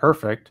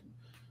perfect.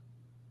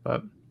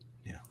 But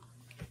yeah.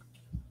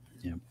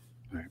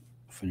 All right,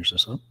 finish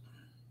this up.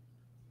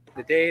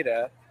 The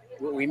data,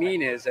 what we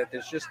mean is that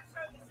there's just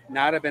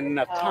not been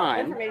enough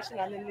time. Information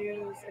on the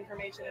news,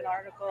 information in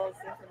articles,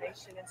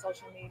 information in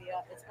social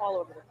media, it's all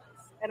over the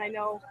place. And I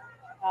know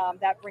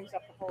that brings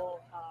up the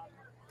whole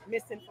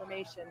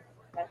misinformation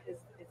that is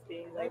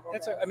being labeled.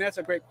 That's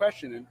a great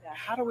question. And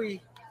how do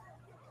we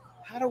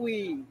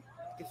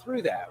get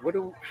through that?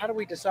 How do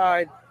we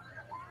decide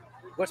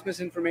what's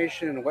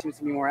misinformation and what seems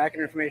to be more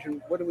accurate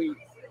information?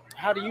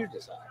 How do you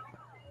decide?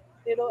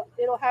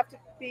 It'll have to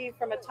be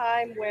from a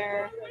time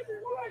where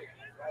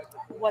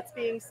what's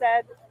being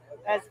said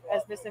as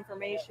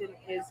misinformation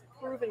is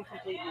proven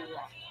completely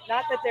wrong.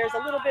 Not that there's a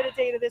little bit of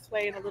data this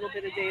way and a little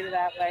bit of data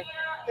that way.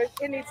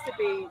 It needs to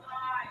be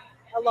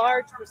a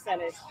large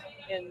percentage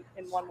in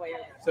one way or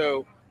the other.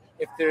 So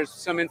if there's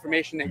some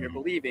information that you're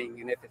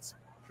believing, and if it's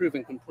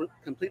proven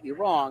completely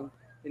wrong,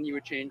 then you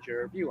would change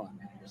your view on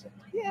it.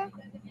 Yeah.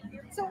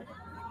 So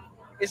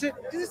is it?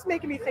 This is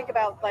making me think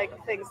about like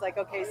things like,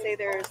 okay, say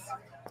there's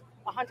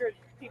 100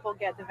 people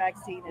get the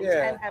vaccine and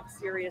 10 have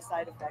serious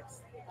side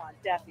effects,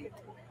 death even.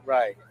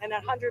 Right. And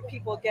 100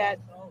 people get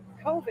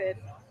COVID,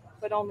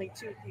 but only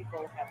 2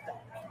 people have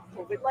died.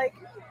 COVID, like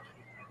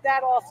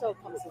that also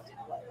comes into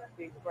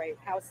play, right?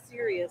 How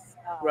serious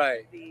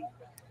the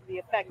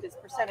effect is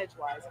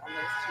percentage-wise on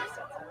those 2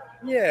 sets.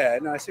 Yeah,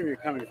 no, I see where you're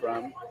coming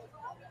from.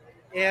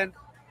 And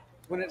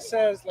when it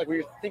says, like,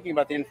 we're thinking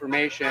about the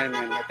information,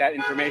 and that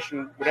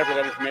information, whatever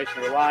that information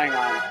you're relying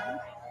on,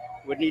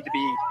 would need to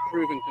be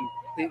proven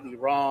completely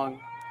wrong.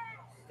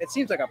 It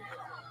seems like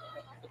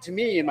to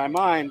me, in my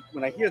mind,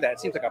 when I hear that, it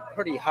seems like a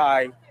pretty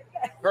high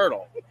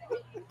hurdle.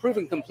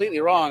 Proven completely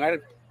wrong. I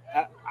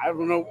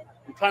don't know.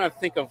 I'm trying to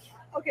think of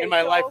in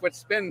my life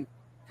what's been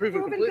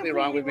proven completely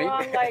wrong with me.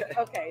 Like,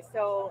 okay,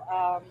 so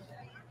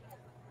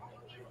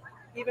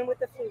even with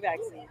the flu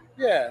vaccine,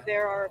 Yeah.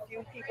 there are a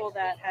few people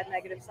that had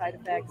negative side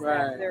effects.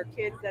 Right. There are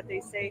kids that they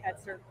say had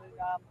certain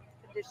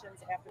conditions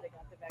after they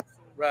got the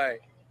vaccine. Right.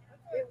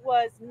 It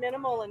was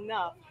minimal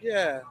enough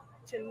Yeah.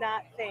 to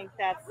not think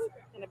that's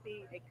going to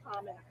be a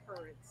common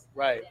occurrence.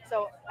 Right.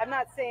 So I'm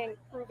not saying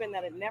proven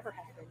that it never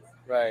happens.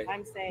 Right.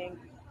 I'm saying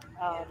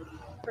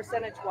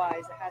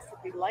percentage-wise, it has to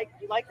be like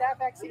that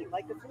vaccine,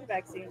 like the flu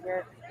vaccine,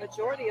 where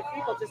majority of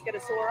people just get a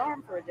sore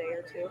arm for a day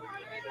or two,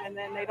 and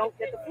then they don't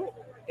get the flu.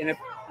 And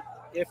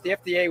if the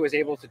FDA was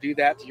able to do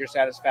that to your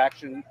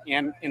satisfaction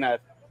and in a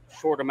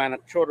shorter amount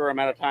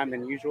of time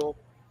than usual,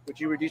 would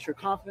you reduce your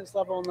confidence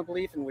level in the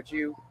belief, and would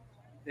you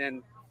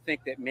then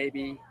think that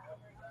maybe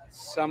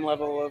some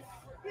level of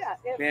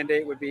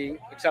mandate would be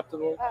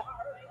acceptable?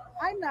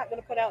 I'm not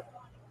going to put out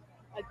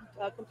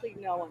a complete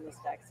no on this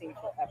vaccine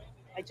forever.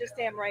 I just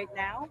am right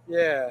now.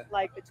 Yeah.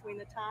 Like between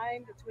the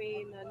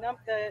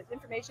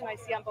information I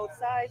see on both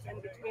sides,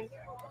 and between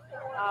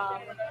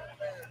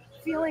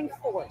feeling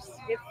force.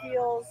 It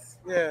feels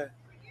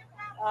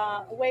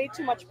way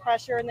too much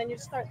pressure, and then you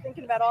start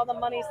thinking about all the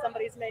money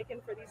somebody's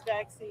making for these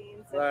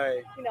vaccines. And,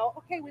 right.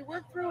 Okay, we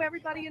worked through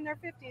everybody in their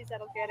 50s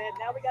that'll get it.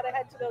 Now we got to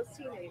head to those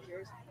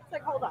teenagers. It's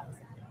like, hold on.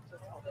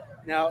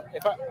 Now,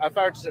 if I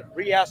were to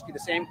re-ask you the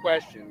same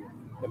question,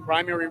 the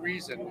primary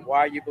reason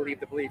why you believe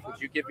the belief, would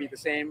you give me the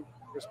same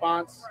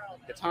response,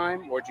 the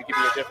time, or would you give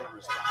me a different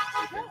response?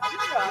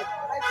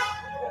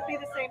 It would be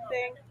the same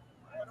thing,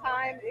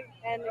 time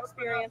and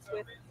experience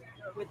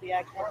with the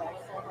actual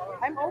vaccine.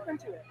 I'm open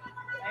to it.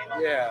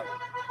 Yeah.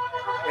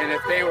 And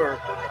if they were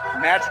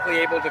magically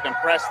able to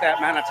compress that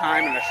amount of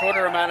time in a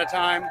shorter amount of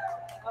time,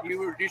 you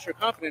would reduce your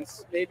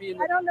confidence maybe.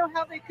 I don't know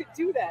how they could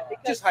do that.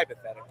 Because, just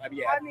hypothetical. I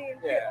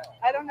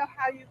don't know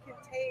how you can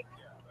take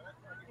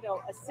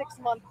a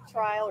 6-month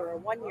trial or a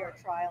 1-year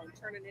trial and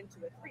turn it into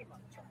a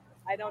 3-month trial.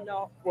 I don't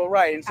know. Well,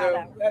 right. And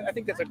so I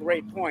think that's a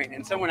great point.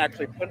 And someone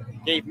actually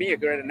gave me a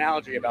good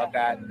analogy about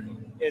that,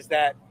 is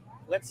that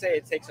let's say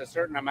it takes a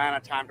certain amount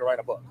of time to write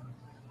a book,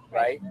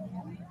 right?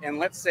 And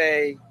let's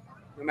say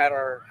no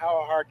matter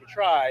how hard you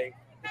try,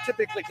 it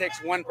typically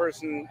takes one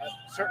person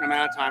a certain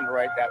amount of time to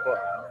write that book.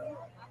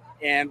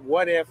 And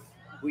what if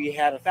we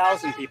had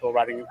 1,000 people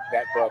writing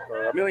that book,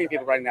 or 1 million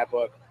people writing that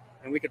book,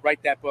 and we could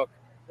write that book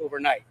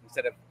overnight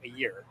instead of a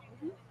year?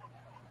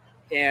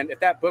 And if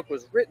that book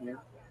was written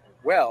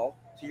well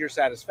to your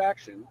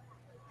satisfaction,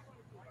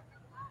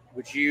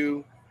 would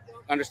you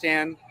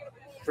understand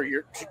for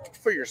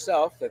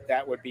yourself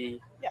that would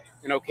be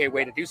an okay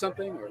way to do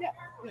something? Or?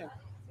 Yeah.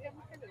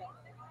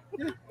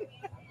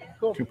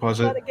 Cool. Can you pause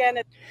it? But again,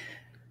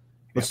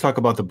 let's talk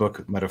about the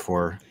book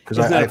metaphor, because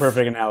it's not a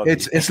perfect analogy.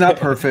 It's not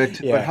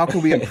perfect, but how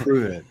can we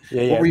improve it?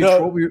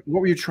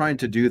 What were you trying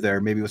to do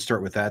there? Maybe let's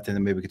start with that, and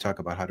then maybe we could talk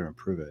about how to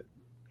improve it.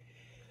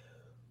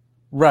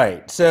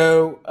 Right.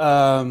 So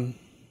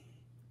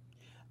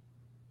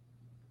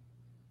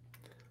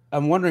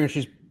I'm wondering if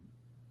she's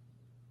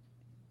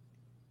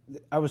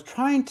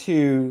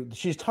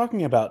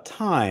talking about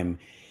time,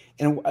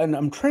 and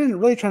I'm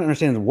really trying to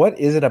understand, what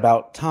is it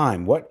about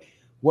time? What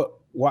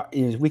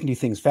is, we can do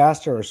things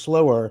faster or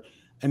slower.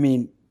 I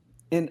mean,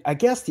 and I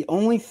guess the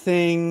only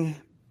thing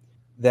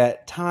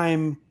that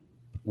time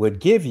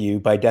would give you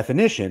by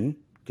definition,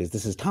 because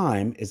this is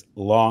time, is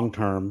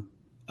long-term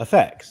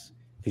effects,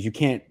 because you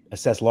can't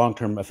assess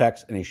long-term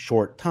effects in a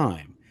short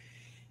time.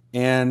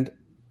 And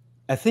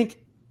I think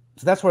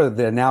so that's where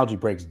the analogy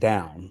breaks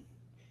down.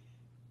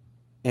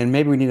 And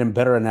maybe we need a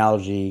better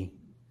analogy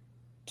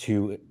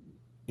to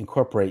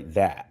incorporate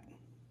that.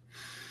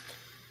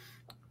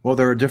 Well,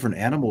 there are different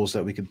animals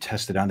that we could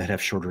test it on that have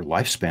shorter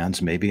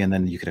lifespans, maybe, and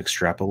then you could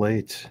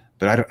extrapolate.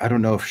 But I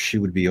don't know if she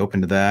would be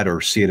open to that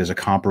or see it as a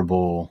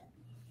comparable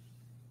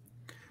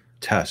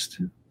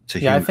test to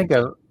humans. I think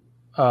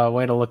a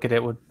way to look at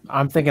it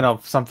I'm thinking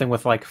of something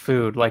with like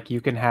food. Like you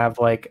can have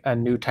like a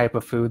new type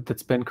of food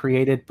that's been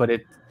created, but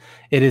it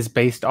is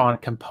based on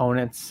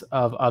components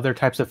of other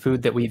types of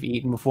food that we've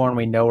eaten before and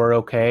we know are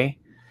okay.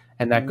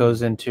 And that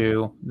goes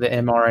into the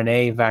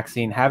mRNA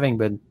vaccine having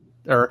been,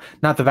 or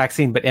not the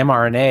vaccine, but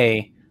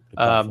mRNA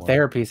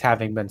therapies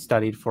having been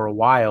studied for a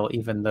while,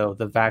 even though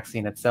the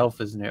vaccine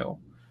itself is new.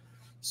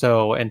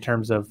 So in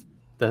terms of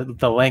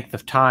the length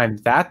of time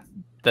that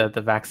the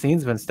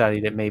vaccine's been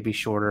studied, it may be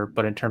shorter,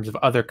 but in terms of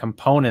other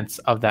components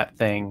of that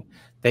thing,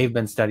 they've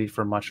been studied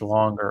for much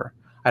longer.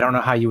 I don't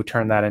know how you would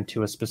turn that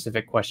into a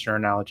specific question or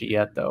analogy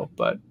yet, though,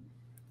 but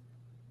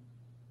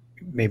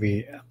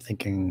maybe I'm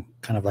thinking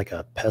kind of like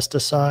a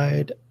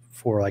pesticide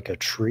for like a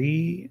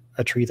tree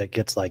that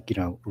gets like,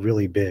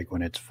 really big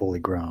when it's fully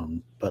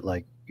grown. But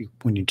like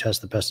when you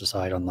test the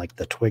pesticide on like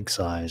the twig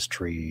size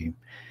tree,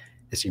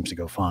 it seems to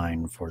go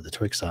fine for the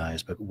twig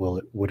size, but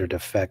would it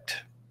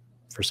affect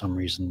for some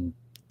reason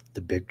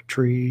the big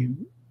tree?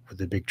 Would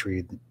the big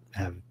tree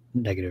have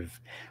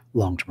negative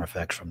long-term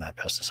effects from that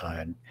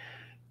pesticide?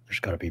 There's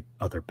got to be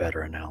other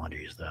better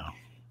analogies though.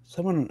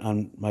 Someone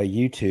on my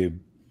YouTube,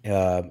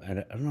 and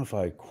I don't know if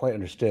I quite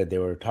understood, they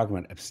were talking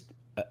about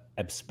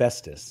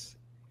asbestos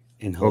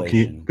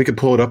inhalation. We could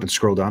pull it up and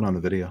scroll down on the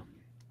video.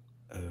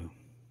 Oh,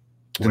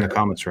 It's in the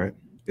comments, right?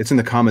 It's in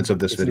the comments of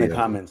this video. In the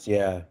comments,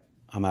 yeah.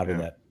 I'm out of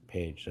that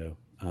page, so.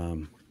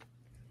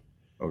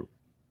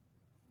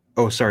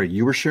 Oh, sorry.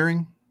 You were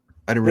sharing?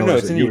 I didn't No,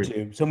 realize it's in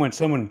YouTube.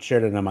 Someone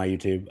shared it on my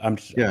YouTube.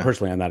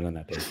 Personally, I'm not on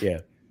that page. Yeah,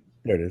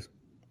 there it is.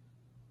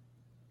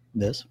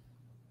 This?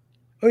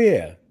 Oh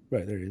yeah,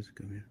 right there it is.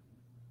 Come here.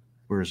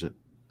 Where is it?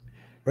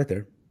 Right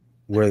there,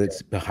 where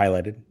it's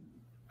highlighted.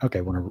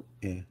 Okay, want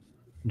to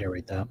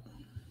narrate that?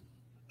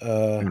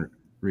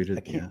 Read it.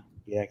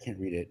 I can't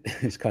read it.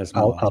 It's kind of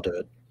small. I'll do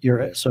it.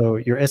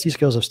 Your SE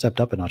skills have stepped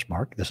up a notch,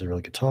 Mark. This is a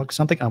really good talk.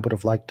 Something I would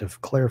have liked to have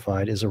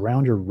clarified is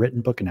around your written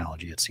book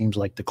analogy. It seems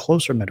like the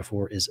closer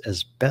metaphor is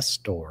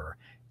asbestos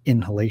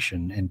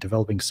inhalation and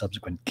developing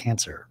subsequent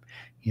cancer.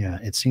 Yeah,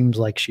 it seems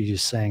like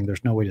she's saying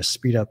there's no way to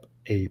speed up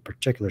a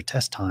particular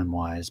test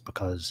time-wise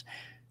because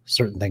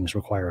certain things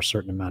require a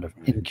certain amount of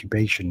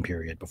incubation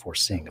period before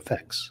seeing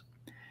effects.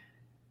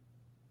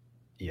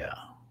 Yeah.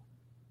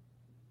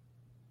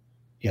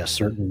 Yeah,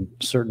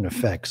 certain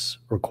effects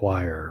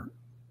require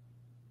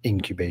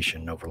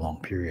incubation over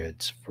long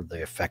periods for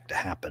the effect to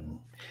happen.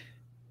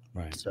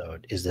 Right. So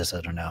is this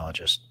an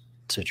analogous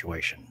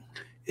situation?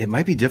 It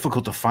might be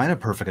difficult to find a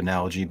perfect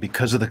analogy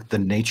because of the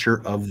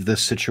nature of the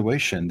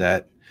situation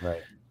that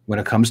when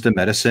it comes to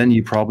medicine,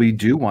 you probably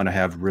do want to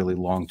have really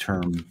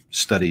long-term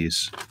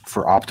studies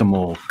for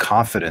optimal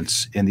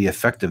confidence in the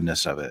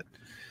effectiveness of it.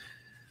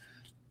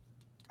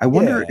 I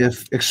wonder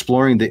if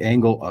exploring the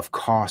angle of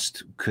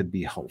cost could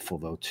be helpful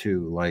though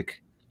too.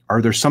 Like,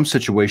 are there some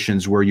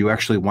situations where you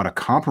actually want to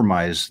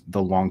compromise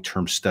the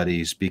long-term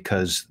studies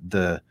because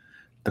the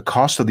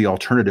cost of the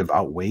alternative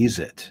outweighs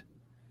it?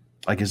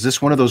 Like, is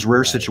this one of those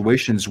rare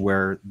situations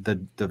where the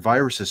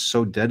virus is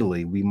so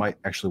deadly, we might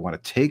actually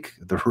want to take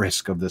the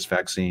risk of this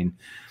vaccine,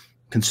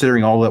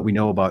 considering all that we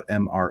know about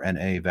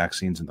mRNA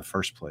vaccines in the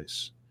first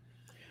place?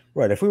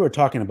 Right. If we were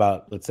talking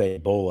about, let's say,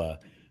 Ebola,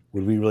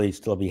 would we really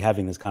still be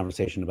having this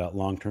conversation about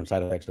long-term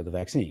side effects of the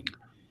vaccine?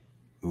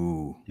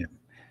 Ooh. Yeah.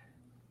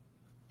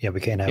 Yeah, we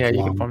can't have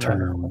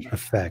long-term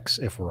effects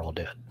if we're all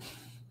dead.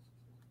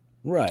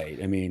 Right.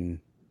 I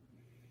mean.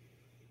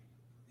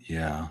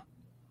 Yeah.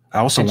 I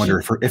also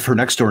wonder if her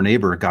next door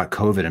neighbor got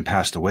COVID and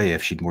passed away,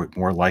 if she'd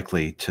more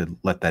likely to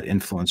let that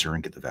influence her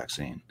and get the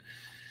vaccine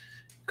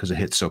because it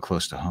hit so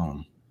close to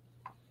home.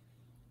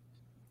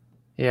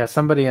 Yeah,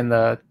 somebody in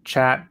the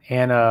chat,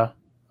 Anna,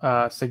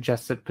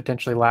 suggested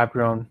potentially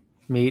lab-grown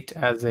meat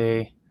as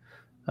a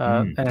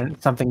and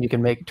something you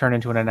can turn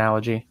into an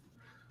analogy.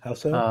 How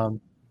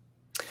so?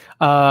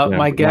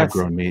 My guess,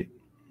 lab-grown meat.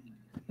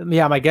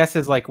 Yeah, my guess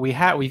is like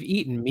we've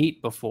eaten meat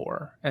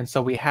before, and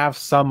so we have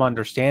some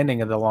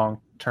understanding of the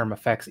long-term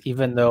effects,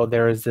 even though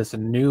there is this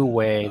new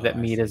way that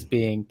meat is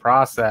being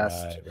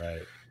processed.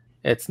 Right.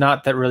 It's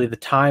not that really the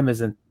time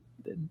isn't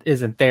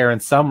there in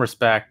some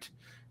respect.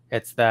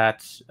 It's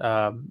that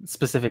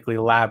specifically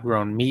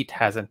lab-grown meat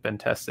hasn't been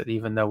tested,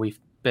 even though we've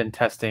been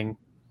testing.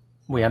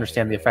 We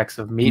understand the effects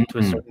of meat to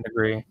a certain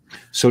degree.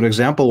 So an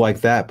example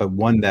like that, but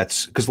one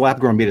that's because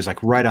lab-grown meat is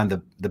like right on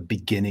the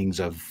beginnings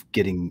of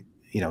getting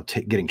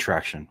getting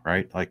traction,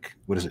 right? Like,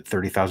 what is it,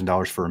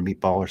 $30,000 for a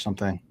meatball or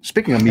something?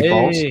 Speaking of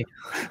meatballs,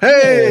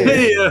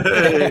 hey,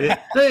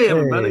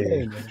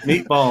 everybody,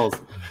 meatballs.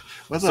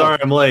 Sorry,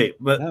 I'm late,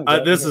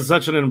 but this is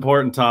such an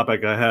important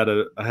topic. I had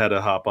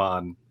to hop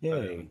on.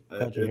 Yay!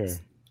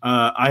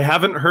 I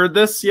haven't heard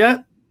this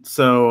yet,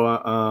 so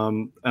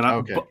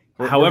however,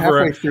 we're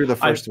halfway through the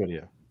first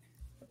video.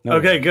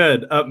 Okay,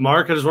 good.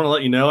 Mark, I just want to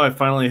let you know I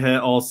finally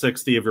hit all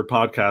 60 of your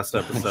podcast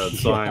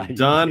episodes, so I'm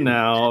done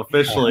now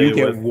officially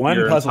with one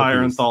your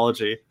entire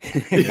anthology.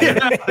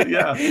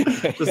 yeah.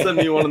 Just send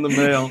me one in the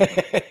mail.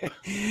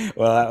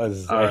 Well,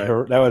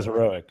 that was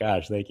heroic.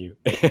 Gosh, thank you.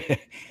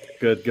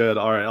 Good.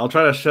 All right, I'll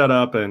try to shut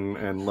up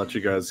and let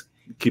you guys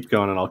keep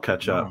going, and I'll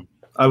catch up.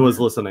 I was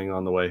listening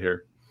on the way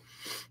here.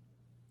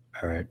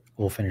 All right,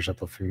 we'll finish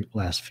up the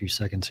last few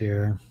seconds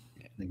here,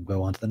 and then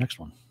go on to the next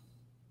one.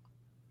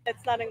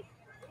 It's not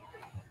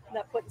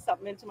putting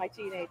something into my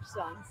teenage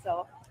son,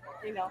 so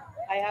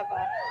I have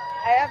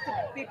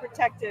to be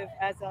protective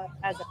as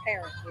a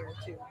parent here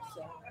too.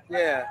 So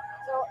yeah.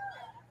 So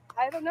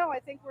I don't know. I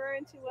think we're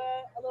into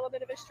a little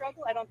bit of a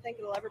struggle. I don't think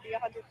it'll ever be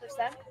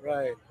 100%.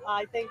 Right.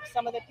 I think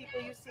some of the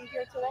people you see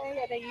here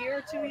today, in a year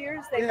or 2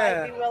 years, they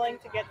might be willing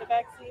to get the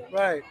vaccine.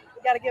 Right.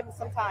 We got to give them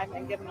some time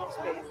and give them more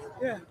space.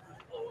 Yeah.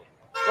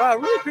 Well, I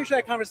really appreciate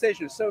that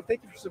conversation. So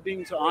thank you for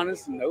being so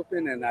honest and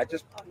open, and I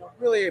just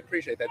really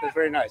appreciate that. That's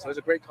very nice. It was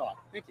a great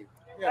talk. Thank you.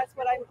 Yeah. That's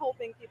what I'm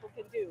hoping people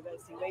can do. They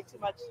see way too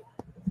much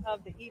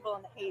of the evil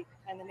and the hate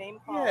and the name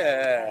calling.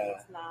 Yeah.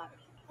 It's not.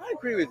 I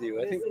agree with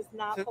you. I think is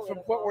not from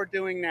what we're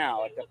doing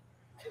now, the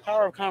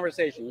power of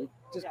conversation,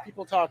 just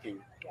people talking,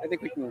 I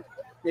think we can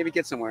maybe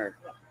get somewhere.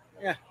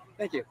 Yeah.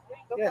 Thank you.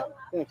 Yeah.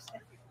 Thanks.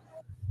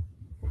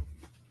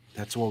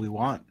 That's what we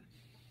want.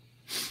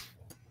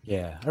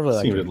 Yeah, I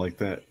really seemed like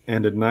that.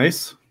 Ended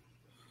nice.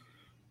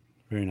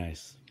 Very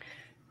nice.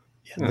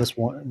 Yeah,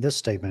 this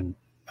statement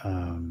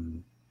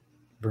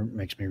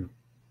makes me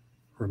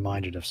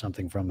reminded of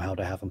something from How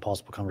to Have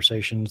Impossible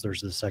Conversations.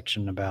 There's this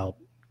section about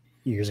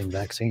using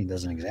vaccines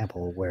as an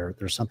example, where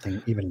there's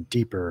something even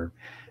deeper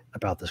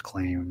about this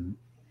claim,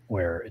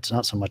 where it's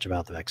not so much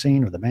about the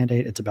vaccine or the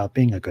mandate, it's about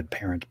being a good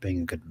parent,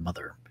 being a good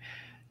mother.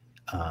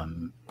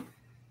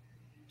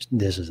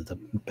 This is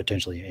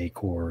potentially a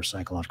core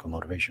psychological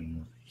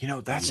motivation.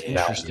 That's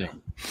interesting.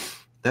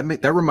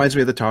 That reminds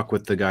me of the talk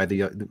with the guy,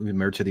 we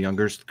married to the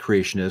youngest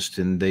creationist,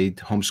 and they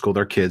homeschooled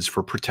our kids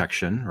for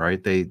protection,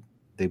 right?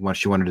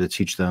 She wanted to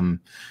teach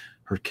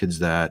her kids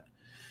that.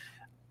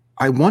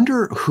 I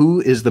wonder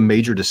who is the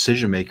major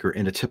decision maker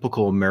in a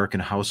typical American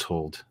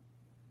household.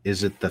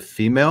 Is it the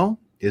female?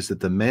 Is it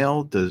the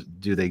male? Do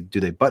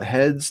they butt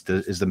heads?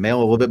 Is the male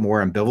a little bit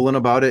more ambivalent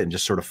about it and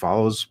just sort of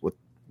follows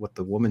what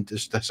the woman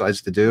just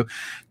decides to do?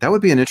 That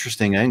would be an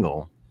interesting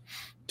angle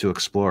to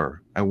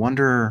explore. I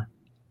wonder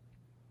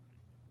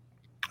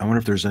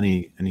if there's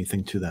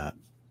anything to that.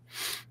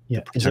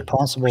 Yeah. Is it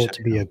possible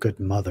to be a good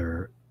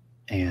mother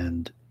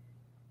and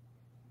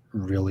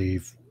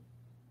really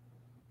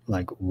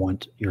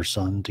want your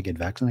son to get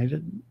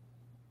vaccinated?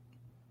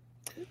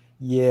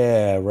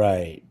 Yeah,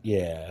 right.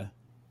 Yeah.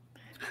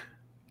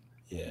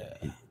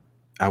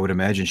 I would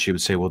imagine she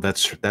would say, well,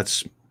 that's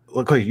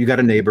look, you got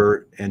a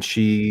neighbor and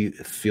she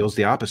feels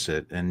the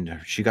opposite, and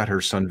she got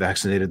her son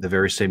vaccinated the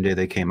very same day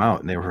they came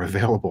out and they were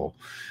available.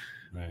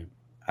 Right.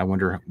 I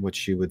wonder what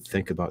she would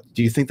think about.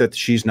 Do you think that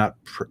she's not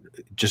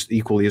just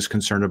equally as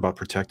concerned about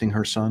protecting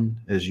her son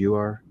as you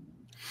are?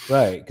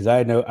 Right, because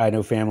I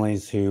know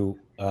families who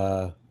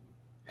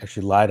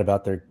actually lied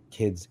about their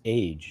kids'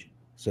 age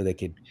so they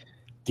could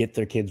get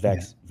their kids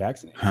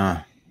vaccinated.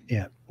 Huh.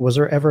 Yeah. Was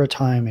there ever a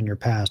time in your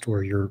past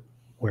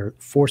where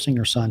forcing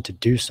your son to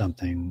do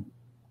something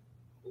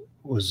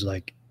was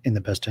in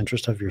the best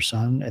interest of your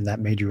son, and that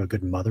made you a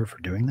good mother for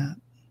doing that?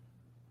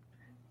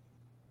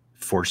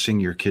 Forcing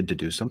your kid to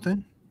do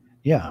something?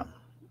 Yeah.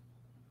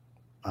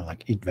 I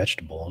eat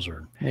vegetables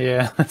or.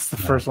 Yeah, that's the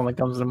first one that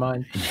comes to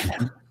mind.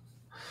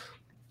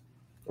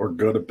 Or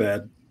go to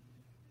bed.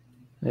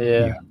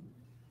 Yeah.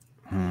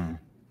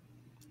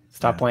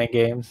 Stop Yeah. playing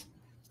games.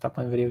 Stop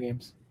playing video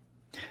games.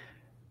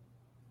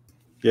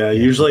 Yeah,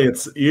 usually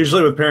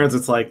with parents,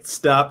 it's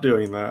stop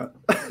doing that.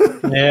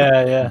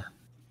 Yeah.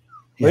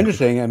 Well,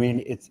 interesting. I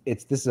mean,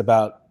 this is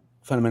about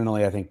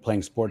fundamentally, I think,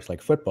 playing sports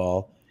like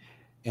football,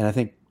 and I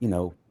think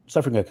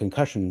suffering a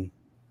concussion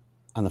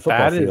on the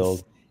football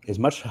field is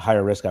much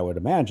higher risk, I would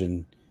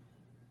imagine.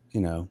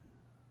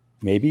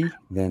 Maybe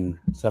than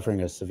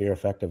suffering a severe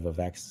effect of a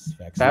vaccine.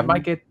 That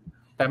might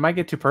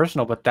get too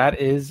personal, but that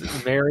is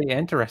very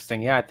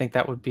interesting. Yeah, I think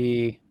that would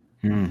be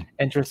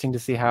interesting to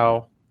see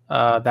how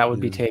that would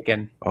be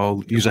taken.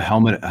 Oh, use a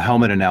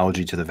helmet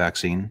analogy to the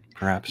vaccine,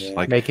 perhaps.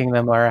 Yeah. Making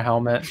them wear a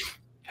helmet.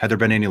 Had there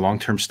been any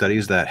long-term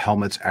studies that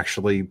helmets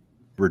actually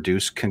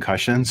reduce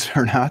concussions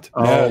or not?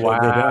 Oh, No, wow.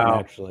 they don't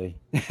actually.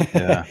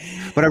 Yeah.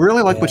 But I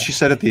really like what she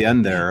said at the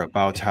end there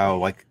about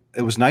how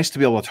it was nice to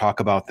be able to talk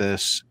about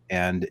this,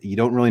 and you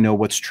don't really know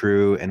what's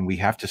true, and we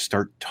have to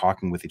start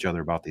talking with each other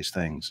about these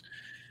things.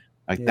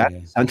 That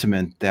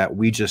sentiment that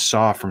we just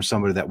saw from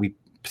somebody that we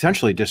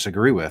potentially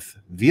disagree with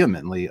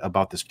vehemently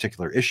about this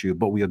particular issue,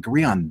 but we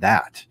agree on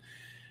that.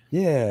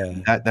 Yeah.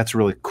 That's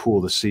really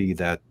cool to see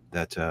that's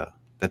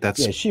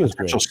she was a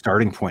potential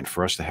starting point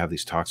for us to have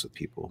these talks with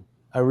people.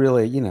 I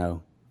really,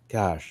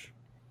 gosh,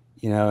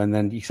 and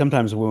then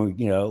sometimes when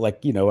I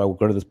will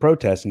go to this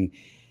protest, and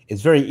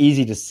it's very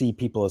easy to see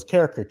people as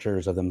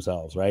caricatures of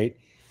themselves, right?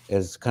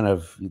 As kind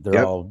of,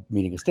 they're all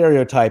meeting a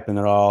stereotype and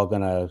they're all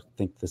going to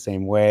think the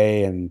same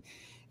way.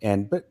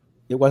 But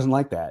it wasn't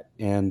like that.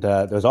 And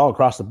it was all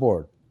across the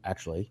board,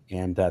 actually.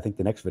 And I think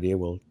the next video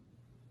will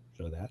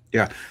show that.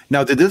 Yeah.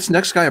 Now, did this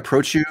next guy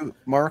approach you,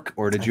 Mark,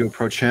 or did you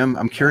approach him?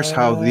 I'm curious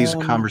how these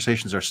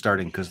conversations are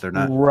starting, because they're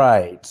not.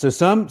 Right. So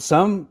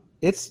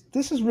this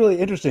is really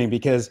interesting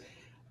because,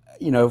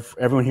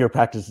 everyone here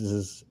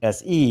practices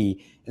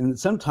SE, and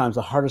sometimes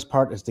the hardest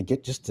part is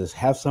to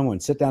have someone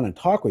sit down and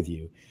talk with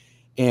you.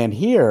 And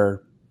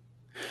here,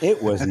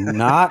 it was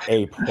not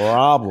a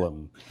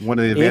problem. One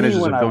of the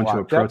advantages of going to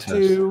a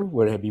protest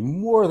would be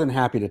more than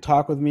happy to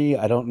talk with me.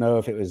 I don't know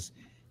if it was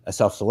a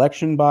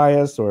self-selection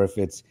bias or if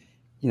it's,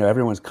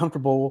 everyone's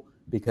comfortable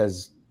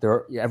because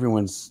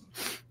everyone's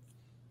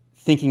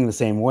thinking the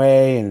same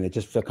way and they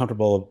just feel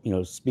comfortable,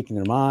 speaking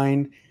their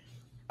mind.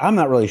 I'm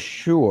not really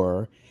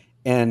sure.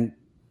 And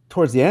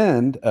towards the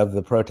end of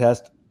the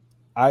protest,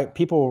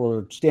 people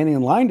were standing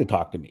in line to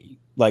talk to me.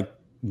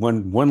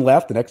 When one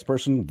left, the next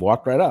person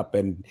walked right up,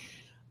 and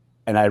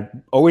I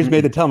always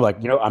made the tell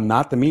them, I'm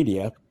not the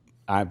media.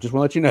 I just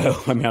want to let you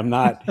know. I mean, I'm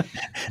not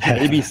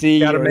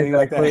ABC or anything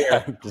like that.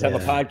 I just have a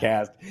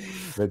podcast.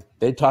 But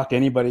they talk to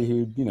anybody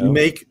who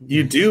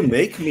You do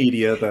make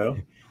media, though.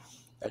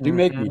 I do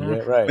make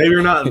media, right? Maybe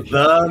you're not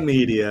the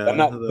media. I'm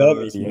not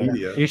the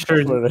media. You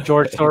sure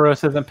George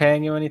Soros isn't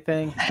paying you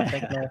anything? I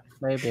think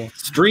maybe.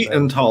 Street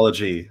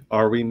ontology.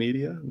 Are we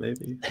media?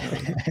 Maybe.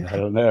 I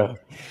don't know.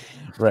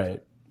 Right.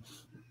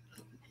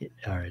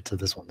 All right. So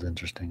this one's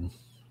interesting.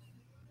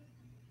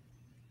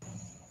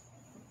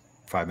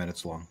 5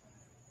 minutes long.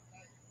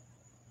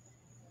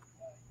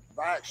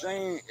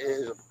 Vaccine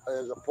is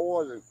a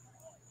poison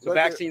So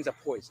vaccine's a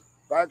poison.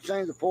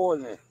 Vaccines are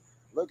poison.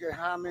 Look at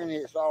how many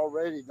it's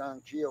already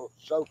done killed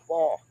so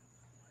far.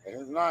 And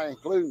it's not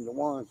including the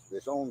ones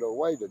that's on their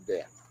way to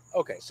death.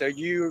 Okay, so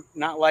you're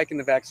not liking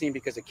the vaccine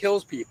because it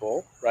kills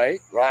people, right?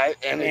 Right,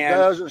 and it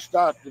doesn't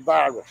stop the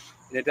virus.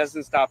 And it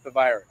doesn't stop the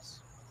virus.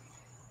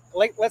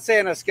 Like, let's say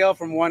on a scale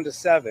from 1 to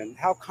 7,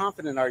 how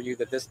confident are you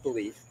that this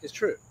belief is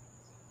true?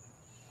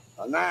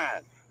 A 9.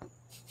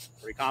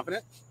 Pretty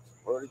confident?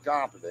 Pretty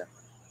confident.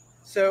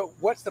 So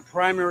what's the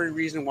primary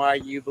reason why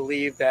you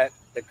believe that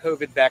the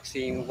COVID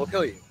vaccine will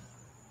kill you?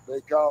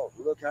 Because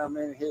look how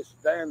many hits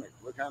damage.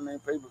 Look how many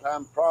people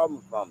having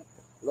problems from it.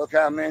 Look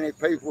how many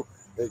people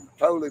is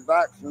totally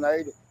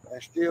vaccinated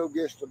and still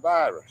gets the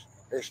virus.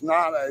 It's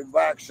not a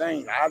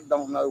vaccine. I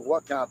don't know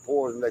what kind of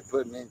poison they're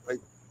putting in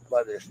people,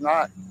 but it's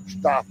not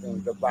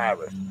stopping the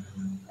virus.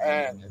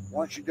 And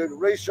once you do the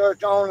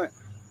research on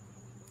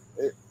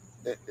it,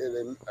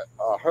 it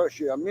hurts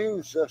your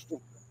immune system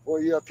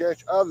or you'll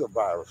catch other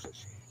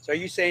viruses. So are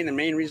you saying the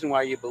main reason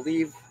why you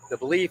believe the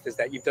belief is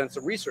that you've done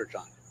some research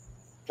on it?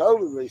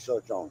 Total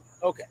research on it.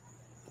 Okay.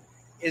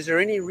 Is there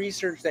any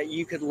research that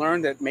you could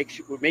learn that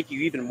would make you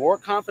even more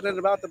confident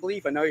about the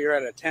belief? I know you're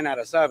at a 10 out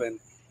of 7.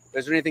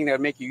 Is there anything that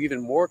would make you even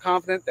more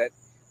confident that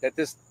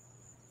this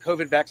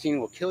COVID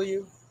vaccine will kill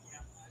you?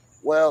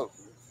 Well,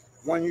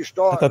 when you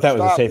start, I thought that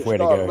was a safe way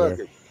to go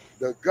looking,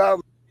 the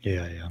government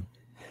Yeah.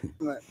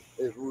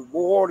 is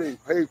rewarding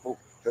people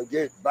to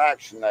get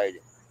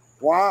vaccinated.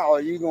 Why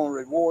are you going to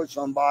reward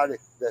somebody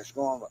that's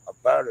going to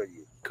better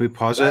you? Can we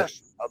pause That's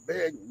it? a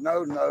big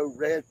no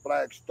red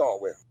flag to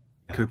start with.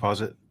 Can we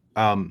pause it?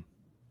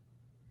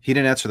 He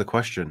didn't answer the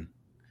question.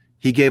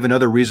 He gave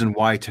another reason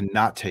why to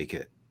not take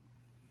it.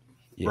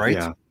 Right?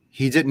 Yeah.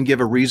 He didn't give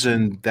a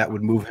reason that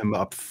would move him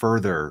up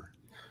further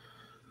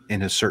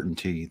in his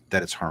certainty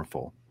that it's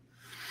harmful.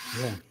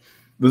 Yeah.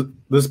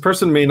 This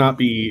person may not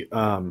be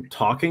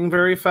talking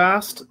very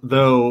fast,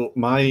 though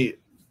my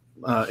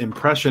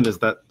impression is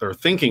that they're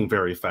thinking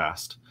very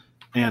fast.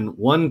 And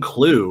one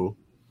clue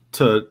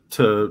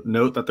to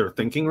note that they're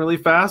thinking really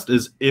fast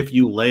is if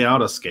you lay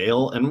out a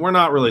scale, and we're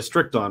not really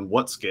strict on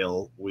what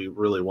scale we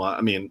really want.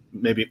 I mean,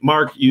 maybe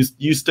Mark,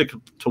 you stick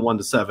to 1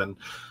 to 7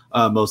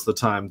 most of the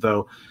time,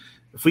 though.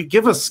 If we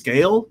give a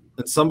scale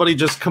and somebody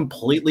just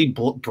completely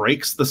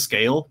breaks the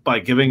scale by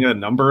giving a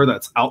number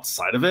that's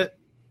outside of it,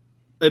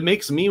 it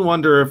makes me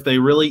wonder if they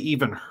really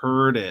even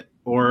heard it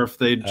or if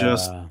they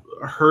just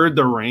heard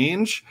the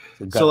range.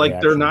 So like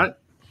reaction. They're not.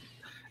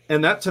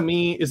 And that to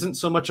me isn't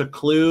so much a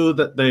clue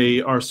that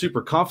they are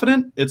super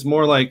confident. It's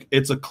more like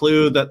it's a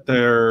clue that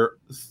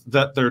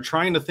they're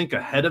trying to think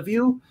ahead of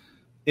you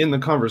in the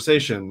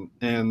conversation,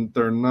 and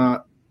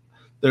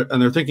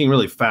they're thinking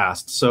really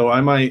fast. So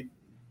I might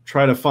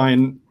try to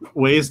find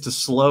ways to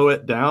slow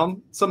it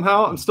down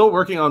somehow. I'm still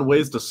working on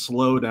ways to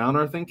slow down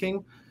our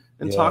thinking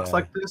in talks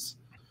like this.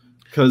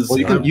 Because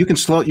you can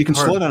slow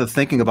down the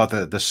thinking about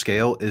the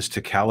scale is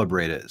to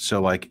calibrate it. So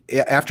like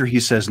after he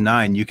says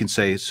 9, you can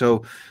say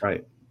so.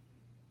 Right.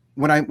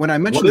 When I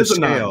mentioned the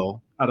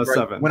scale out of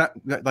 7,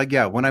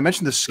 when I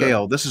mentioned the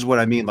scale, this is what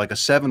I mean. Like a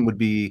 7 would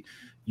be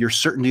your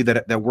certainty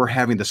that we're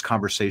having this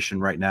conversation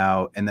right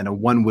now, and then a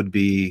 1 would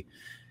be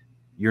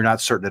you're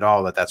not certain at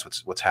all that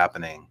that's what's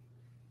happening.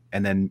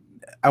 And then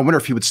I wonder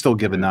if he would still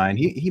give a 9.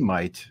 He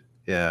might.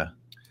 Yeah.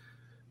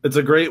 It's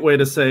a great way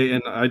to say,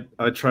 and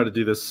I try to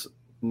do this.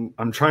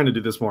 I'm trying to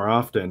do this more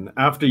often.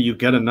 After you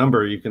get a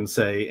number, you can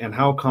say, and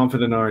how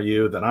confident are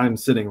you that I'm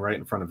sitting right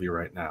in front of you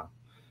right now?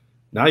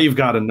 Now you've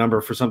got a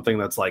number for something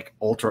that's like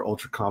ultra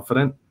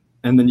confident,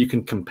 and then you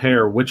can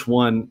compare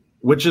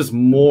which is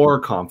more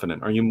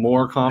confident. Are you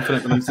more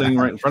confident that I'm sitting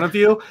right in front of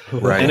you?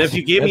 Right. And if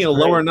you gave me a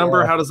lower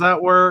number, how does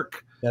that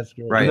work? That's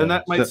great. Right. And then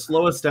that might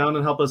slow us down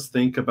and help us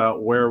think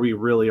about where we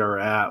really are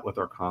at with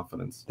our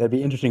confidence. That'd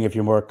be interesting if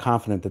you're more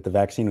confident that the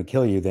vaccine would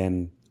kill you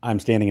than I'm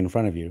standing in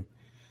front of you.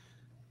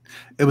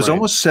 It was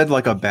almost said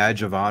like a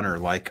badge of honor,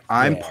 like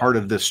I'm part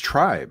of this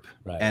tribe,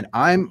 and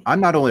I'm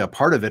not only a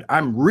part of it,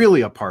 I'm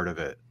really a part of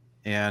it.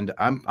 And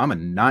I'm a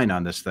 9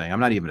 on this thing. I'm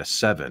not even a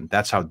 7.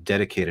 That's how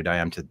dedicated I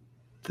am to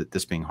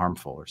this being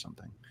harmful or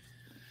something.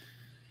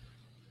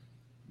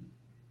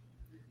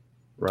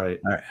 Right.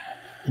 All right.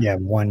 Yeah.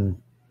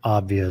 One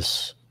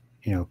obvious,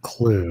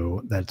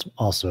 clue that's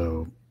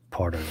also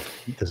part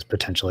of this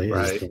potentially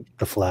is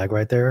the flag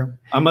right there.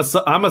 I'm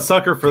a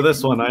sucker for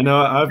this one. I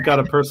know I've got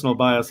a personal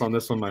bias on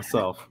this one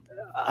myself.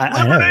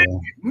 I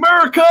know.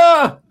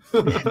 America.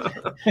 And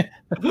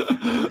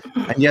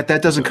yet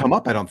that doesn't come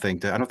up. I don't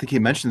think he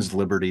mentions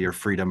liberty or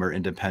freedom or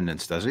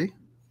independence, does he?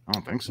 I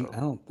don't think so. I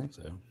don't think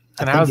so.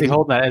 And how is he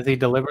holding that? Is he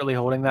deliberately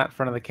holding that in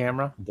front of the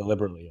camera?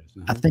 Deliberately,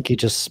 yes. I think he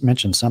just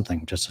mentioned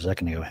something just a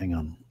second ago. Hang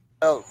on.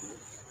 Well,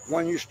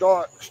 when you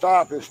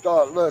stop and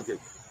start looking,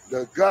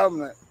 the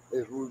government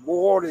is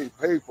rewarding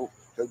people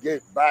to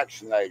get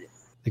vaccinated.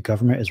 The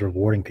government is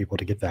rewarding people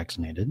to get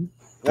vaccinated.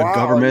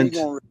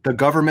 The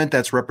government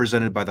that's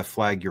represented by the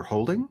flag you're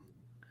holding.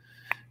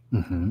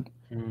 Mm-hmm.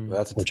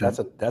 That's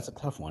a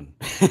tough one.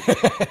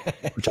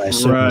 Which I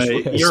assume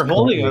right. You're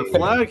holding a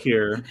flag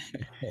here.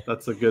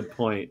 That's a good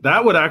point.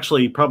 That would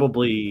actually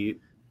probably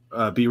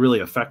be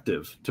really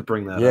effective to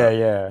bring that up.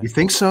 Yeah. You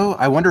think so?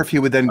 I wonder if he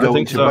would then go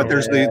into so. what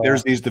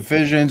there's these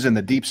divisions and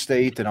the deep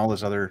state and all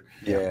this other.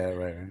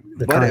 Right.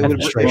 The But current it would,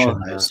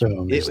 administration, I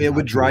assume, it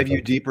would drive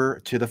you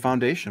deeper to the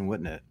foundation,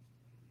 wouldn't it?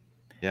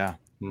 Yeah.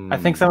 I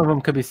think some of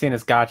them could be seen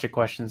as gotcha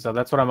questions, though.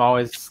 That's what I'm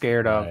always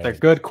scared of. Right. They're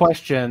good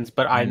questions,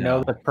 but I know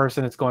know. the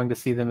person is going to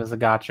see them as a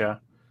gotcha.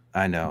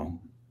 I know.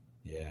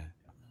 Yeah.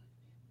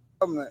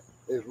 Government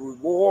is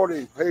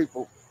rewarding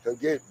people to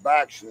get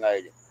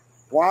vaccinated.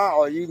 Why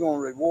are you going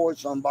to reward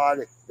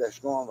somebody that's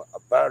going to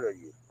better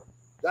you?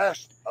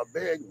 That's a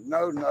big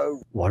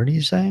no-no. What are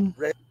you saying?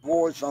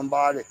 Reward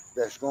somebody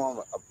that's going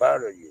to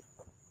better you.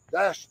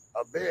 That's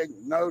a big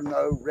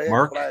no-no.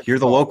 Mark, you're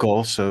the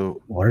local,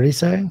 so what did he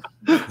say?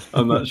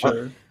 I'm not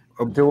sure.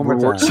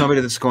 Reward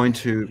somebody that's going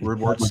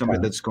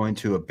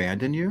to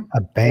abandon you.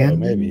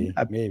 Abandon?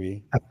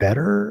 Maybe. A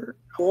better?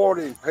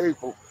 Rewarding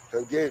people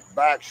to get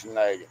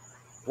vaccinated.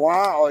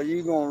 Why are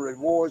you going to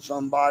reward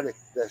somebody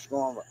that's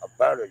going to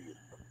better you?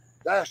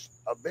 That's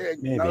a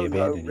big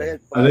no-no.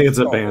 I think it's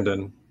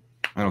abandoned.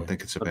 I don't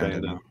think it's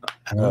abandoned.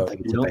 I don't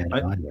think it's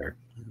abandoned either.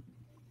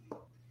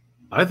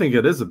 I think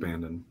it is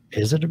abandoned.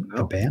 Is it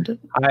abandoned?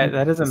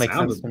 That doesn't make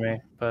sense to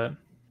me, but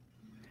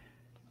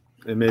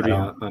it may be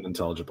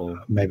unintelligible.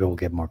 Maybe we'll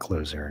get more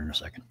clues here in a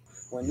second.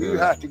 When you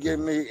have to give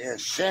me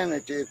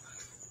incentive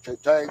to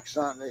take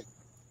something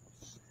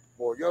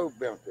for your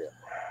benefit.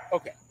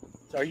 Okay.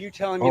 So are you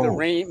telling me the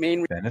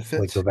main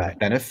benefit? Wait, go back.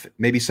 Benefit?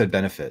 Maybe said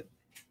benefit.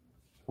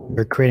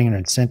 We're creating an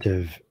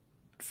incentive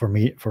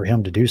for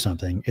him to do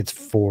something. It's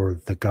for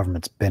the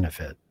government's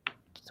benefit.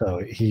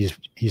 So he's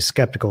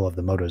skeptical of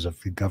the motives of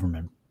the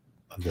government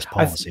of this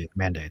policy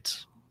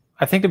mandates.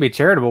 I think to be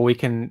charitable, we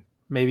can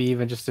maybe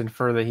even just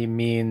infer that he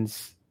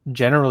means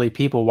generally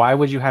people. Why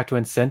would you have to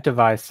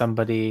incentivize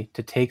somebody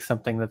to take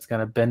something that's going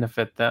to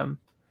benefit them?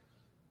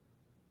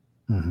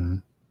 Mm-hmm.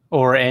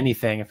 Or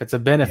anything? If it's a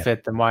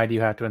benefit, then why do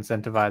you have to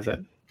incentivize it?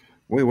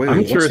 Wait.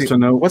 I'm curious to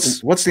know what's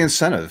the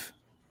incentive?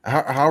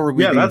 How are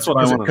we? Yeah, that's what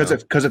I want to know.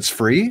 Because it's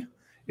free.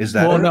 Is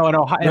that? Well, no. In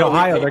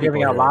Ohio, they're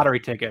giving out lottery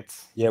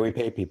tickets. Yeah, we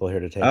pay people here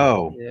to take.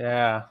 Oh,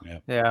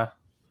 yeah.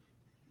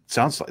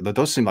 Sounds like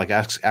those seem like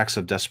acts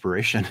of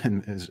desperation,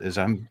 and as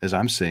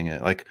I'm seeing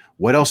it, like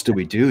what else do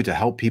we do to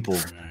help people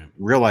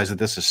realize that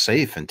this is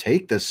safe and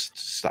take this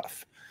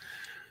stuff?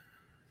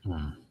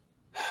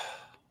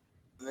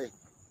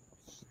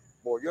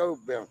 For your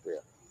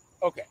benefit.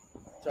 Okay.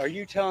 So are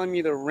you telling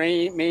me the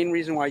main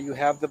reason why you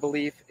have the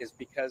belief is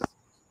because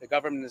the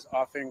government is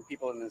offering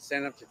people an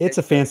incentive to It's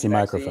take a fancy the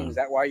vaccine? microphone. Is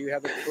that why you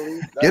have the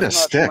belief? Get a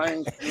stick.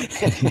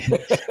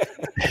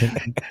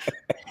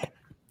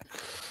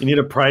 You need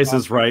a Price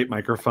is Right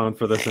microphone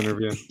for this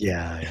interview.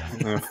 Yeah.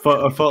 A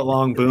foot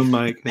long boom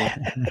mic.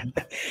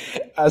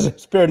 As a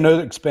spare no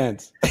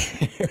expense.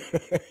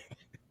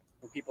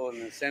 People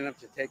an incentive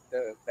to take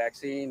the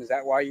vaccine. Is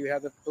that why you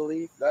have the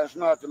belief? That's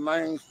not the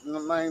main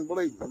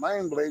belief. The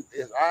main belief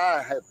is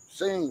I have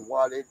seen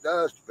what it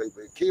does to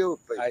people. It kills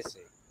people. I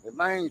see. It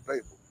maims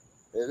people.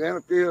 It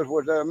interferes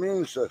with their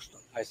immune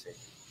system. I see.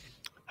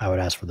 I would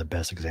ask for the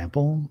best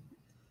example,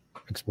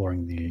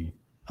 exploring the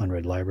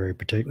unread library.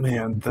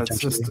 Man, that's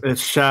just, it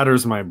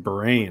shatters my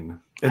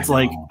brain. It's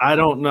like, I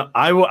don't know.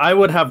 I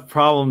would have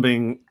problem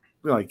being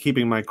like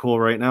keeping my cool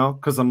right now.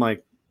 Cause I'm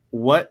like,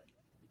 what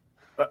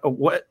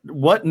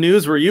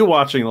news were you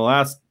watching the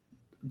last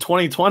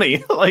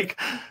 2020? Like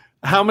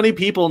how many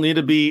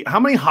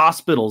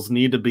hospitals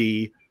need to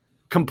be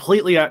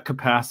completely at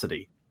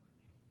capacity?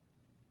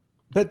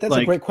 But that's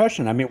a great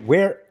question. I mean,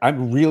 I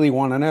really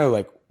want to know,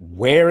 like,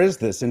 where is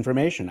this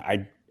information?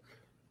 I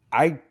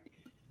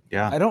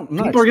don't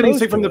know. People are getting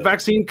sick from the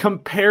vaccine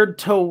compared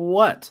to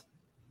what?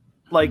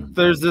 Like,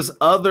 there's this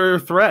other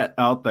threat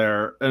out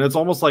there, and it's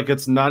almost like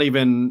it's not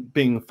even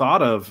being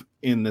thought of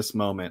in this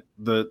moment.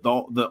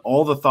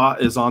 All the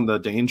thought is on the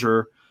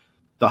danger,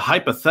 the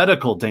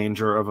hypothetical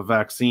danger of a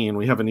vaccine.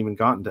 We haven't even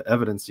gotten to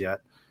evidence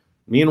yet.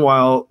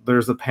 Meanwhile,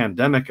 there's a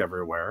pandemic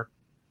everywhere.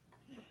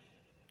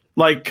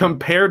 Like,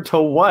 compared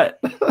to what?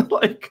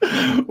 Like,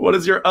 what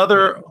is your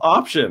other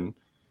option?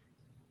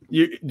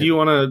 Do you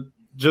want to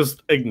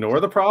just ignore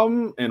the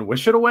problem and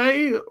wish it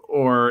away?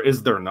 Or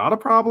is there not a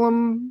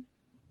problem?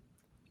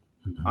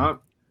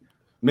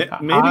 Maybe I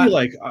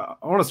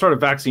want to start a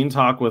vaccine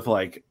talk with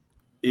like,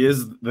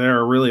 is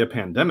there really a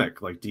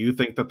pandemic? Like, do you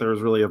think that there's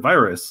really a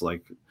virus?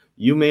 Like,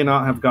 you may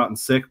not have gotten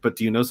sick, but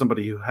do you know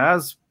somebody who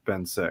has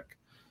been sick?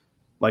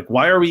 Like,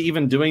 why are we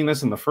even doing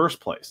this in the first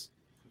place?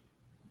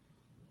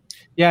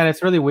 Yeah, and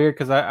it's really weird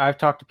because I've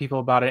talked to people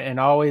about it and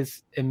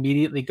always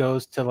immediately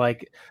goes to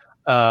like,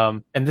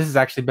 and this has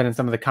actually been in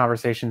some of the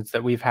conversations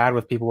that we've had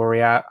with people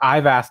where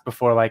I've asked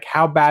before, like,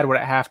 how bad would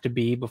it have to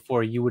be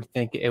before you would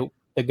think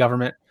the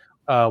government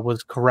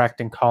was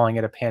correct in calling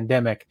it a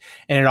pandemic?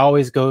 And it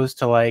always goes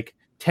to like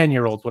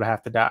 10-year-olds would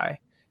have to die.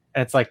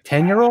 And it's like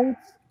 10-year-olds?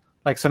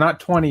 Like, so not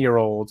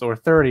 20-year-olds or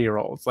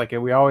 30-year-olds. Like,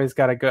 we always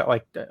got to go,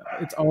 like,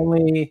 it's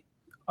only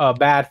a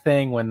bad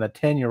thing when the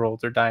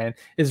 10-year-olds are dying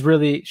is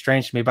really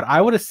strange to me. But I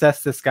would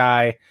assess this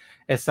guy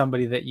as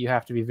somebody that you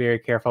have to be very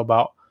careful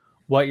about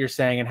what you're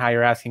saying and how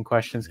you're asking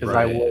questions, because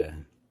I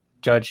would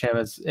judge him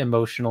as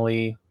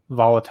emotionally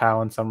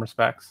volatile in some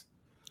respects.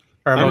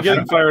 I'm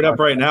getting fired up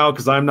right now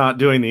because I'm not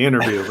doing the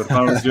interview. But if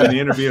I was doing the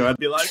interview, I'd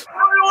be like,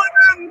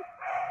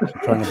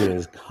 trying to be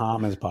as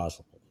calm as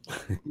possible.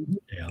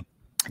 Yeah.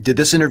 Did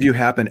this interview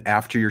happen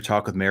after your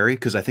talk with Mary?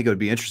 Because I think it would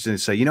be interesting to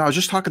say, I was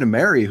just talking to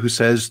Mary, who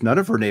says none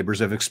of her neighbors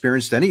have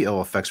experienced any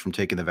ill effects from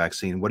taking the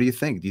vaccine. What do you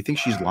think? Do you think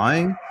she's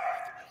lying?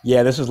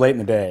 Yeah, this was late in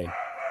the day.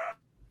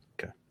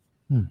 Okay.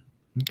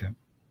 Okay.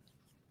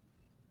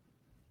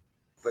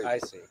 I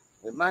see.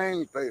 It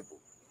maims people.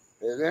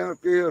 It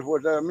interferes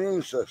with their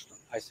immune system.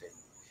 I see.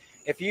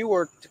 If you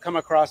were to come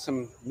across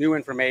some new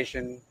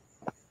information,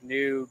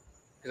 because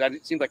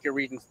it seems like you're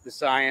reading the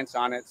science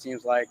on it,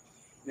 seems like,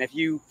 and if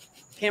you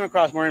came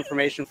across more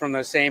information from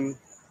those same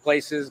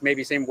places,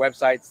 maybe same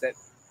websites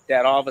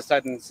that all of a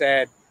sudden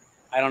said,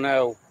 I don't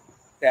know,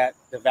 that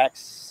the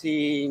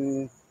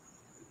vaccine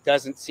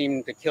doesn't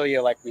seem to kill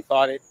you like we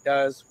thought it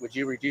does, would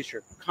you reduce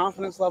your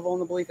confidence level in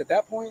the belief at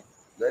that point?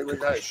 They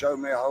would show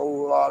me a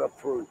whole lot of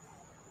proof.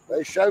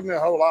 They showed me a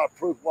whole lot of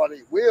proof what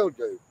he will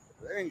do.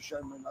 They ain't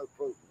showing me no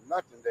proof,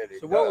 nothing that he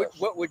does.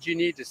 What would you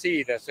need to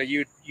see so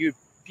you'd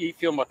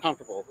feel more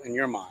comfortable in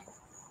your mind?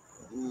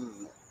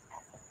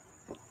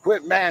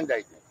 Quit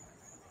mandating.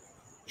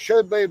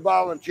 Should be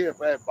volunteer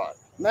for everybody.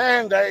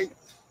 Mandate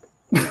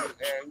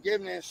and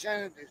giving the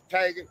incentive to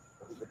take it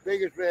is the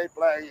biggest red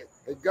flag.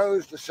 It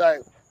goes to say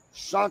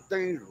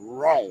something's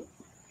wrong.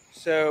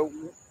 So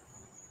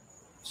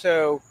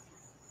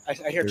I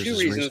hear two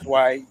reasons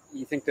why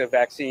you think the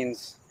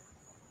vaccines,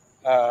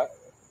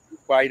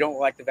 why you don't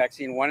like the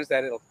vaccine. One is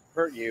that it'll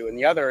hurt you, and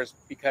the other is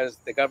because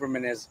the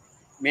government is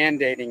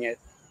mandating it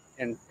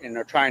and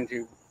are trying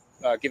to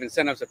give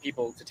incentives to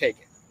people to take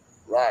it.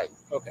 Right.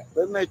 Okay.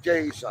 Let me tell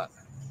you something.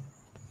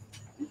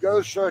 You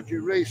go search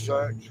your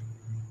research.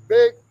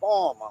 Big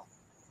Pharma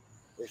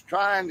is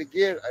trying to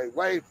get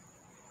away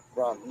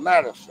from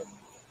medicine.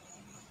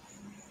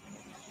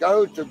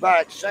 Go to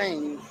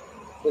vaccines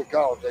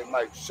because they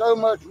make so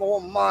much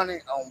more money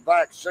on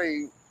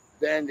vaccine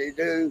than they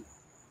do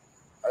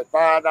a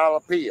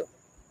 $5 pill.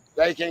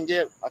 They can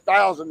get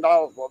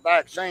 $1,000 for a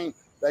vaccine.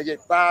 They get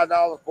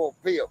 $5 for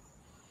a pill.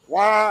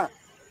 Why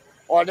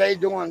are they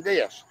doing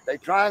this? They're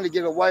trying to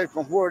get away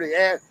from where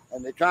they're at,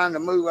 and they're trying to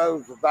move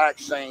over to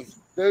vaccines,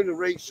 do the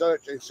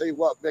research, and see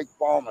what Big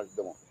Pharma is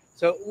doing.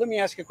 So let me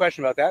ask you a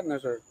question about that, and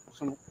those are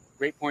some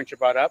great points you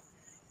brought up.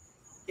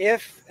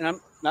 If, and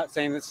I'm not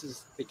saying this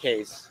is the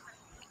case,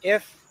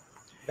 if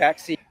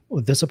vaccine...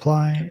 Would this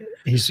apply?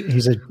 He's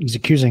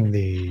accusing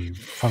the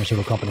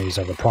pharmaceutical companies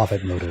of a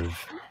profit motive,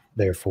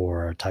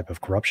 therefore a type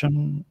of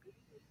corruption.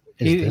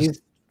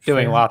 He's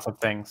doing lots of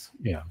things.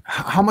 Yeah.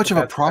 How much of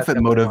a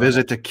profit motive is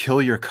it to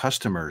kill your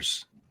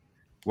customers?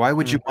 Why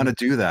would you want to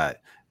do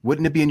that?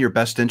 Wouldn't it be in your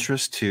best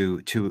interest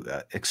to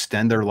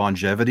extend their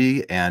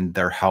longevity and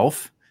their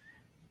health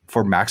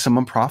for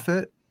maximum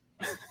profit?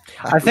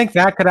 I think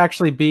that could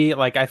actually be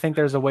I think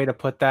there's a way to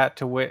put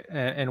that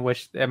in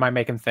which it might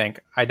make him think.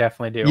 I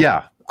definitely do.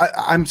 Yeah,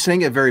 I'm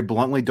saying it very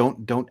bluntly.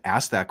 Don't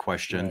ask that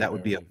question. That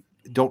would be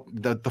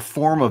the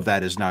form of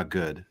that is not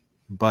good,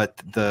 but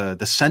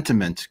the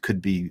sentiment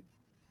could be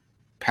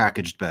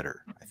packaged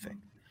better, I think.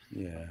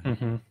 Yeah.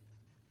 Mm-hmm.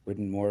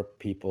 Wouldn't more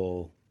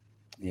people?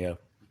 Yeah.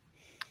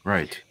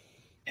 Right.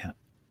 Yeah.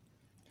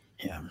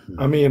 Yeah.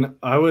 I mean,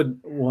 I would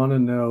want to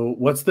know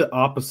what's the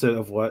opposite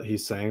of what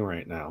he's saying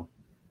right now.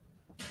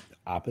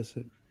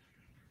 Opposite?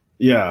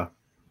 Yeah.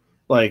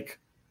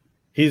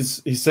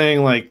 He's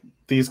saying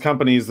these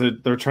companies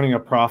they're turning a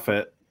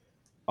profit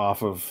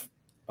off of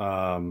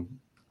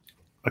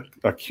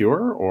a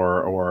cure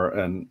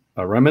or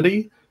a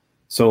remedy.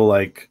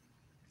 So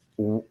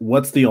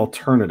what's the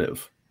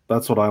alternative?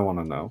 That's what I want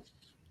to know.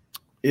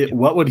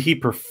 What would he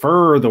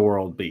prefer the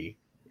world be?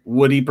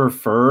 Would he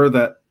prefer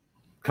that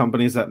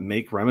companies that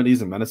make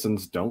remedies and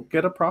medicines don't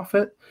get a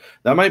profit?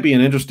 That might be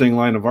an interesting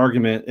line of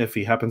argument if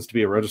he happens to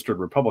be a registered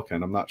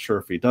Republican. I'm not sure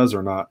if he does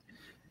or not,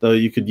 though.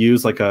 You could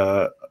use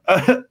a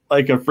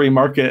free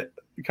market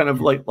kind of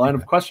line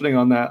of questioning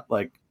on that.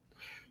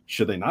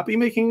 Should they not be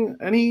making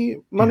any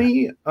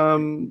money?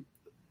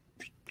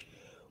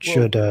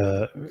 Should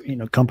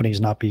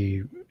companies not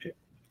be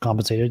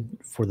compensated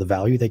for the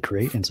value they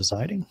create in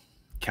society?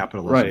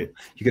 Capitalism, right?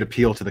 You could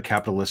appeal to the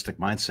capitalistic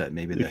mindset.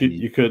 Maybe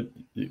you could.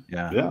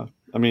 Yeah.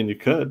 I mean, you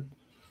could.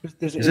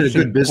 Is it a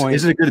good business?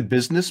 Is it a good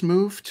business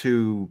move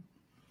to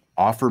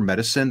offer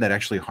medicine that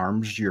actually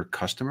harms your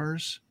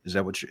customers? Is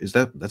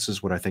that that's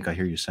just what I think I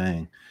hear you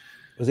saying?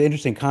 It was an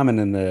interesting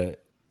comment in the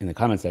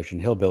comment section.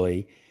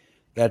 Hillbilly,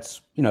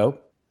 that's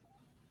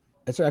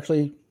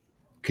actually.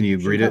 Can you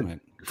read it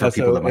for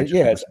people that might?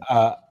 Yes.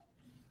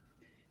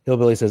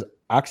 Hillbilly says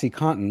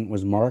OxyContin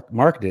was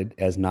marketed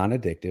as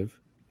non-addictive.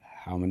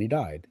 How many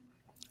died?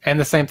 And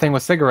the same thing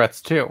with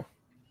cigarettes too.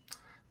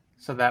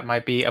 So that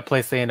might be a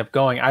place they end up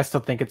going. I still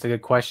think it's a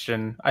good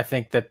question. I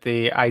think that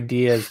the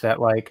idea is that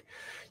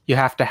you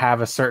have to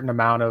have a certain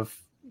amount of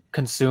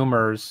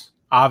consumers,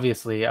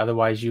 obviously,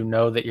 otherwise you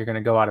know that you're going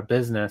to go out of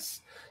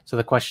business. So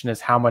the question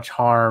is, how much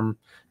harm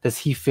does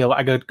he feel?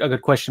 A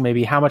good question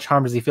maybe, how much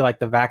harm does he feel like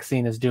the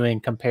vaccine is doing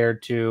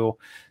compared to,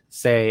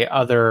 say,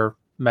 other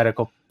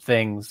medical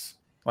things?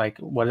 Like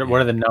what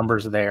are the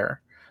numbers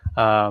there?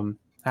 How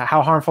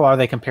harmful are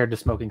they compared to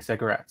smoking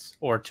cigarettes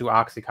or to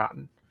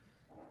Oxycontin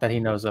that he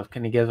knows of?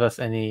 Can he give us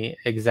any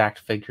exact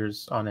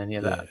figures on any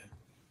of that?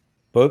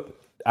 Both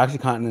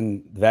Oxycontin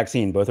and the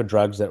vaccine, both are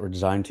drugs that were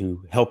designed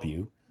to help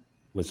you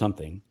with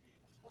something.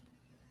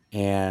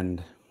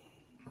 And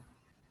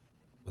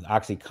with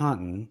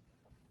Oxycontin,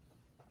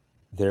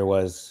 there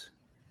was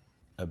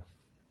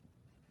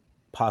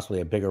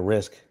possibly a bigger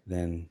risk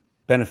than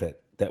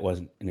benefit that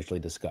wasn't initially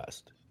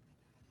discussed.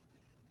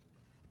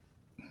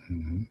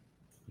 Mm-hmm.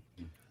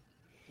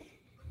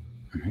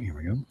 All right, here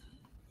we go.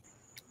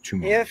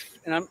 If,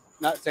 and I'm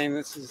not saying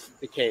this is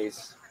the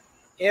case,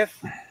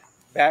 if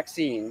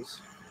vaccines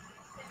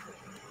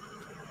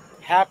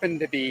happen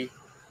to be,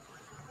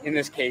 in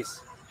this case,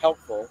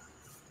 helpful,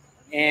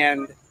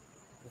 and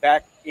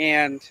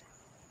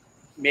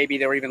maybe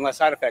there were even less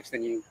side effects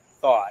than you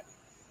thought,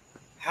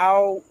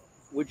 how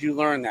would you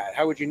learn that?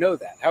 How would you know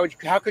that?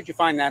 How could you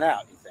find that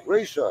out, you think?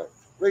 Research.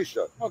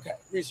 Okay,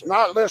 research.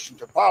 Not listen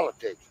to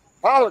politics.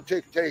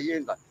 Politics tell you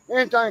anything.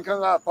 Anything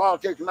comes out of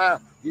politics now,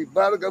 you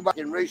better go back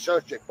and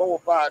research it 4 or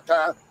 5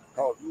 times,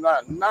 because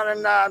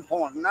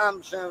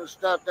 99.9% of the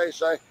stuff they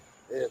say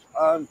is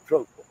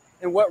untruthful.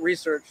 And what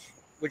research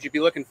would you be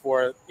looking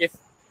for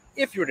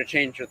if you were to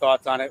change your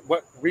thoughts on it?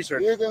 What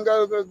research? You can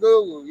go to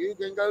Google, you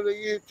can go to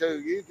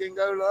YouTube, you can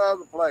go to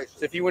other places.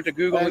 So if you went to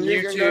Google and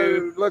you YouTube,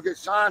 can go look at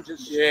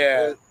scientists'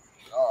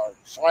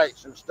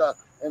 sites and stuff,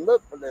 and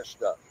look for this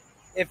stuff.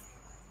 If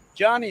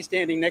Johnny's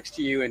standing next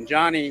to you and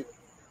Johnny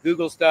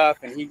Google stuff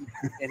and he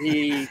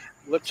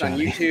looks on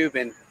YouTube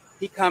and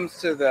he comes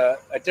to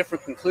a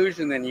different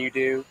conclusion than you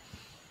do,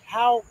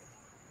 how,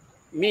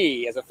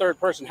 me as a third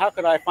person, how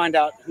could I find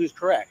out who's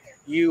correct,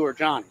 you or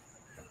Johnny?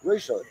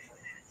 Research.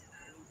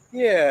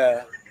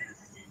 Yeah.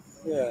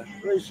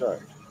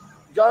 Research.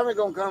 Johnny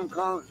gonna come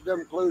to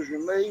them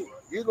conclusion than me.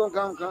 You gonna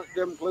come to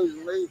them conclusion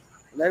than me,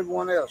 and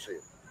everyone else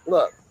here.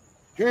 Look,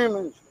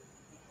 humans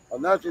are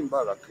nothing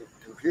but a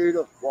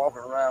computer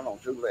walking around on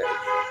 2 legs.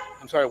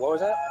 I'm sorry, what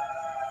was that?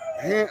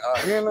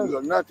 Humans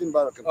are nothing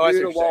but a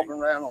computer walking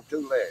around on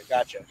 2 legs.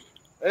 Gotcha.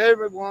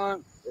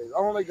 Everyone has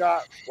only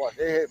got what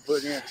they had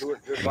put into it.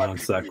 Just like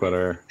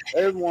sequitur.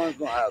 Everyone's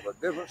gonna have a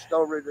different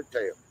story to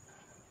tell.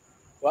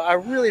 Well, I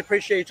really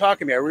appreciate you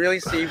talking to me. I really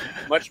see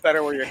much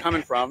better where you're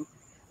coming from.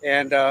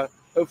 And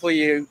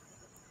hopefully you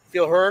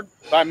feel heard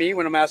by me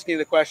when I'm asking you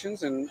the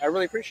questions, and I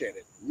really appreciate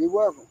it. You're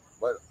welcome.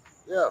 But,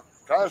 yeah,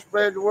 try to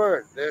spread the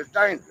word. It's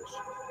dangerous.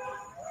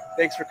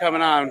 Thanks for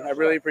coming on. I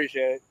really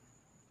appreciate it.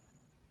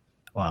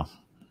 Wow.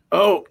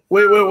 Oh,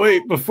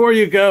 wait. Before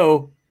you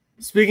go,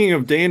 speaking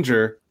of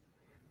danger,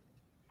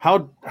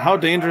 how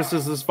dangerous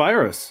is this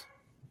virus?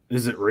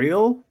 Is it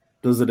real?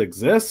 Does it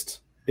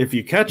exist? If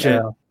you catch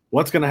it,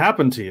 what's going to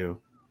happen to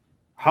you?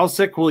 How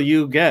sick will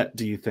you get,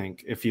 do you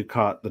think, if you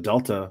caught the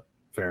Delta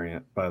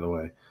variant, by the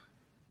way?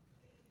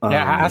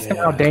 Ask him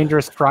how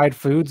dangerous fried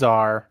foods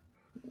are.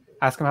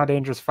 Ask him how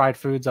dangerous fried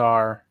foods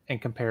are in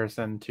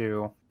comparison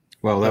to.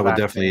 Well, that would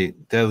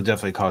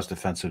definitely cause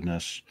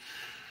defensiveness.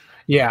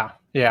 Yeah.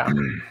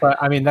 But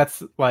I mean,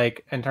 that's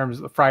like in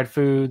terms of fried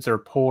foods or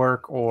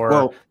pork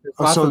or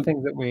lots of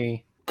things that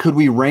we. Could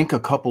we rank a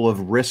couple of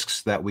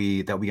risks that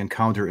we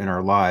encounter in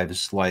our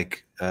lives,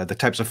 like the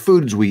types of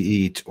foods we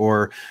eat,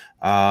 or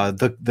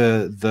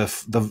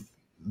the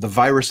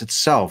virus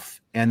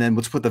itself, and then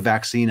let's put the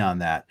vaccine on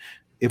that.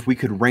 If we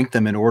could rank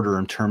them in order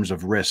in terms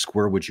of risk,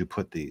 where would you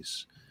put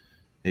these?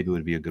 Maybe it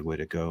would be a good way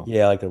to go.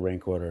 Yeah, I like the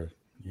rank order.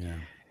 Yeah.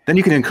 Then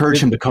you can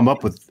encourage him to come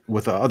up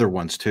with other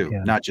ones too,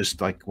 not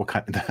just like what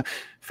kind of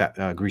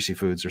fat, greasy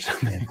foods or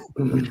something.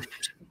 Yeah.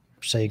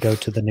 Say you go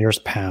to the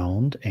nearest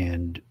pound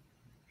and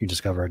you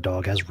discover a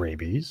dog has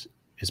rabies.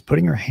 Is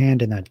putting your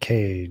hand in that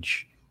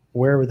cage,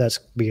 where would that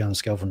be on a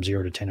scale from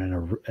 0 to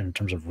 10 in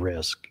terms of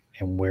risk?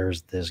 And where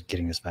is this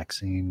getting this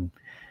vaccine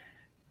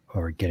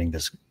or getting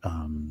this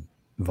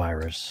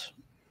virus?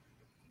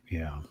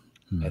 Yeah.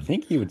 I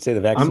think you would say the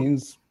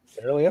vaccine's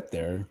fairly up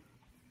there.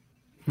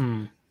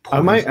 I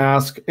might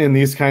ask in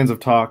these kinds of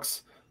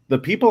talks, the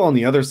people on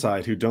the other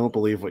side who don't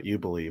believe what you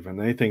believe and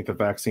they think the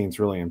vaccine's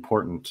really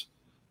important,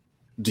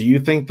 do you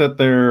think that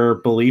their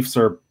beliefs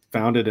are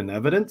founded in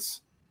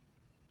evidence?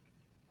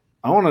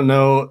 I want to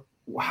know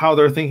how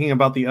they're thinking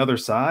about the other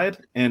side,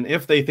 and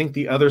if they think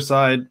the other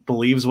side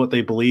believes what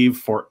they believe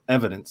for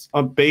evidence,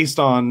 based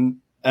on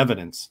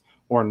evidence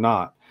or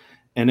not.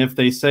 And if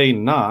they say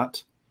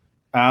not,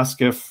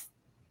 ask if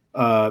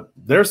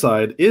their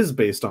side is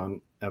based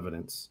on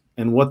evidence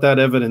and what that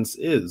evidence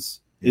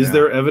is. Yeah. Is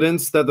there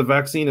evidence that the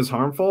vaccine is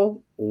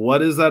harmful?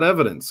 What is that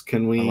evidence?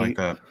 Can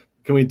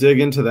we dig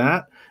into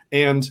that?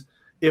 And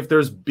if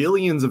there's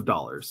billions of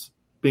dollars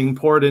being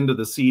poured into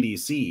the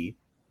CDC,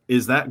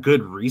 is that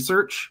good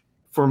research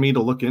for me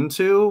to look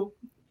into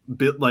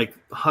like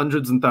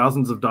hundreds and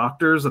thousands of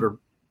doctors that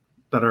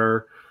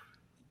are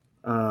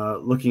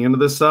looking into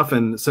this stuff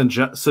and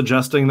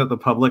suggesting that the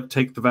public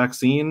take the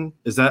vaccine.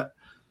 Is that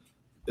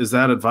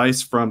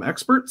advice from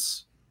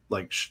experts?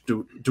 Like,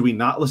 do we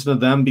not listen to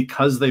them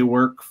because they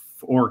work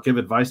or give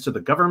advice to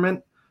the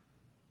government?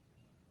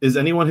 Is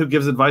anyone who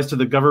gives advice to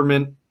the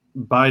government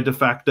by de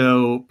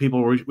facto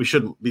people we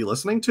shouldn't be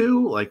listening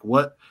to? Like,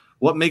 what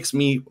makes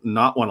me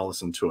not want to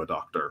listen to a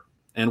doctor?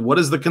 And what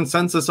is the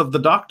consensus of the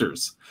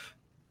doctors?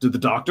 Do the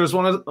doctors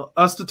want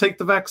us to take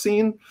the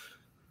vaccine?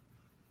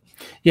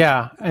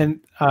 Yeah, and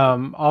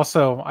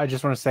also I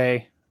just want to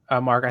say,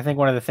 Mark, I think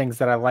one of the things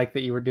that I like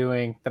that you were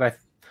doing that I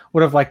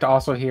would have liked to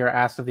also hear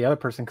asked of the other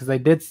person, because they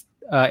did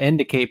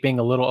indicate being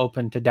a little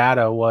open to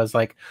data, was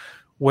like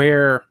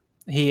where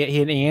he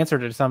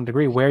answered it to some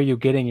degree. Where are you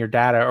getting your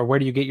data, or where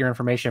do you get your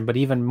information? But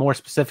even more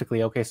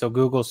specifically, okay, so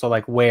Google, so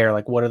like where,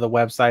 like what are the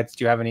websites?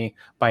 Do you have any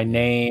by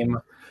name?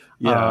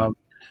 Yeah.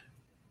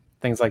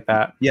 Things like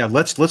that. Yeah,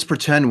 let's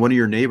pretend one of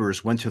your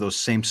neighbors went to those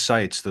same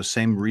sites, those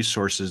same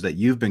resources that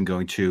you've been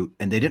going to,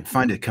 and they didn't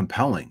find it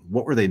compelling.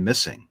 What were they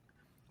missing?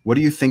 What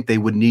do you think they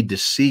would need to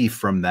see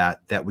from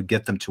that would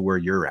get them to where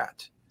you're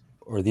at?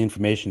 Or the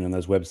information on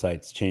those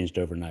websites changed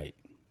overnight.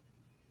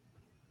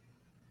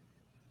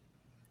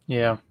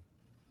 Yeah.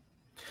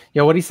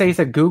 Yeah, what did he say? He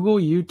said Google,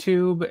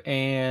 YouTube,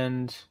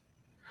 and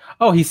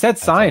he said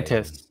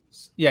scientists.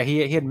 Yeah,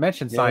 he had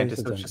mentioned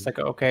scientists. So it's just like,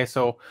 okay,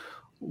 so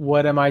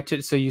what am I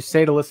to? So you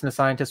say to listen to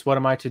scientists. What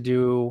am I to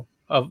do?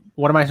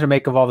 What am I to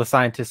make of all the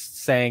scientists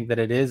saying that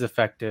it is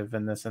effective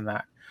and this and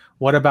that?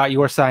 What about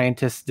your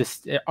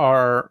scientists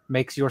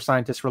makes your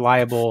scientists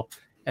reliable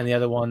and the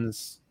other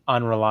ones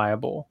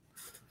unreliable?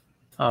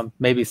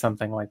 Maybe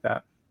something like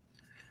that.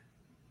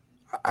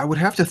 I would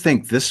have to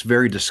think this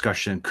very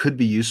discussion could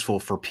be useful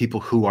for people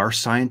who are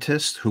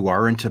scientists, who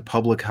are into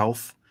public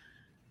health,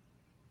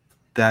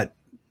 that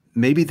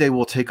maybe they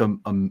will take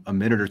a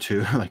minute or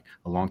two, like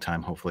a long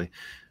time, hopefully,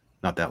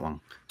 not that long,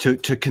 to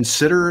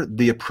consider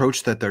the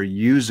approach that they're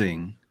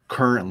using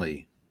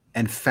currently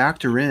and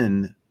factor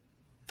in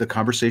the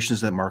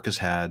conversations that Mark has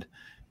had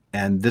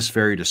and this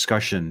very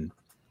discussion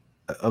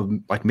of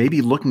like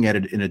maybe looking at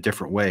it in a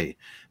different way.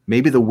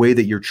 Maybe the way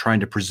that you're trying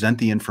to present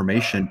the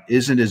information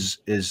isn't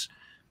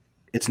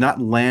it's not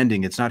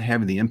landing, it's not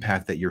having the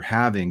impact that you're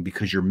having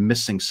because you're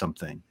missing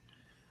something.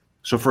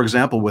 So for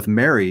example, with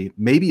Mary,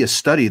 maybe a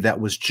study that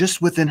was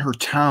just within her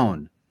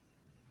town,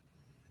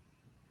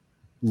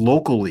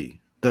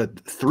 locally, the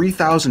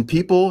 3,000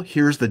 people,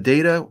 here's the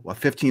data,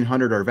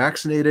 1,500 are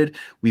vaccinated,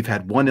 we've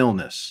had one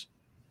illness.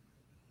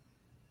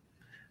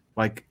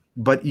 Like,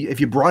 but if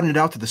you broaden it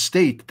out to the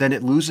state, then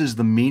it loses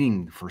the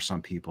meaning for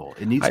some people.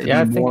 It needs to be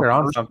more personal. I think you're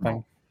on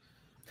something.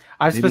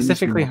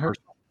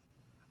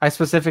 I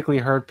specifically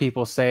heard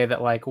people say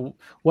that, like,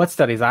 what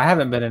studies? I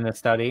haven't been in a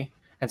study.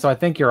 And so I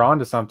think you're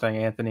onto something,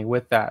 Anthony,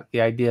 with that.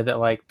 The idea that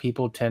like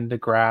people tend to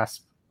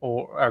grasp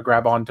or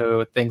grab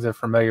onto things they're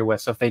familiar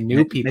with. So if they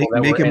knew people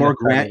make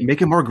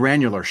it more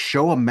granular,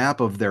 show a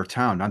map of their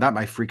town. Now that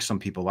might freak some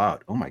people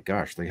out. Oh my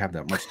gosh, they have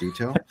that much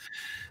detail.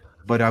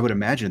 But I would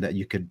imagine that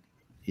you could,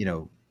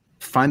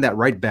 find that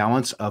right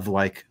balance of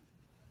like,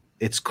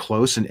 it's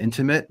close and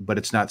intimate, but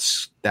it's not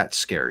that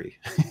scary.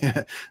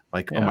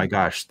 Oh my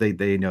gosh,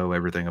 they know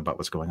everything about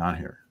what's going on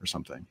here or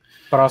something.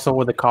 But also,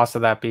 would the cost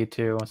of that be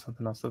too?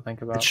 Something else to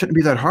think about. It shouldn't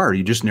be that hard.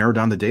 You just narrow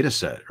down the data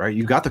set, right?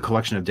 You got the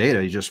collection of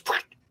data. You just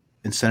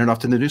and send it off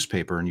to the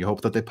newspaper, and you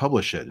hope that they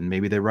publish it, and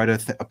maybe they write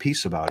a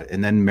piece about it,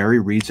 and then Mary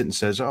reads it and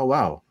says, "Oh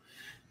wow,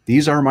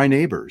 these are my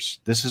neighbors.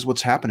 This is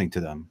what's happening to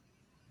them,"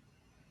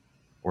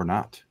 or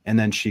not, and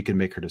then she can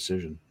make her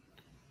decision.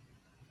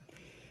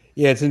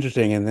 Yeah, it's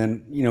interesting. And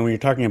then, when you're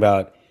talking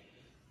about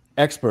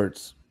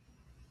experts,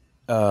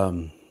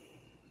 that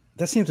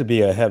seems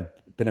to have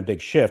been a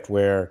big shift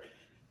where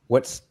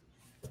what's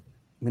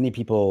many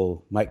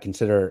people might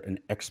consider an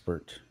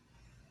expert.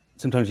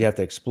 Sometimes you have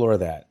to explore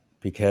that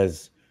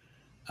because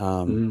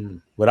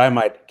what I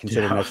might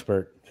consider an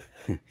expert.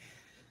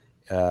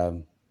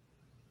 I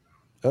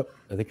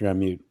think you're on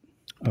mute.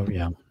 Oh,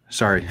 yeah.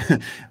 Sorry.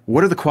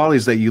 What are the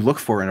qualities that you look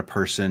for in a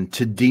person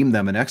to deem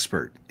them an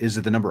expert? Is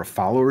it the number of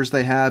followers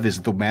they have? Is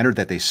it the manner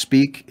that they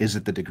speak? Is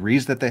it the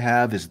degrees that they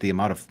have? Is it the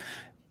amount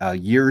of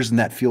years in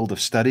that field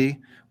of study?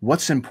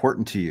 What's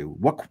important to you?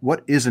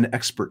 What is an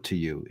expert to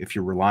you if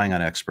you're relying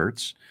on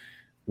experts?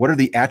 What are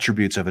the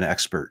attributes of an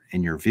expert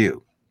in your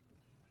view?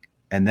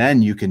 And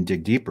then you can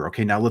dig deeper.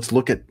 Okay, now let's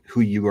look at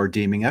who you are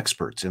deeming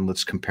experts and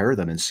let's compare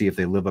them and see if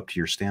they live up to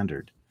your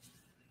standard.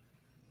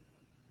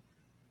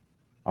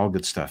 All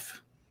good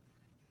stuff.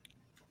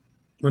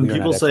 When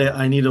people say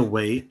I need to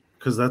wait,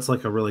 because that's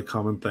like a really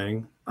common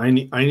thing, I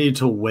need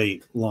to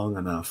wait long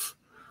enough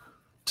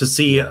to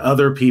see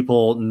other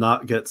people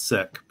not get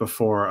sick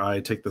before I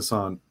take this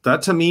on.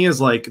 That to me is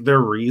like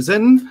their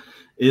reason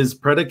is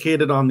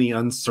predicated on the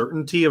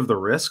uncertainty of the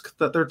risk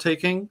that they're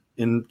taking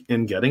in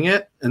getting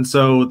it. And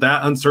so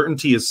that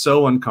uncertainty is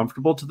so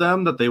uncomfortable to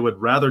them that they would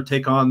rather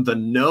take on the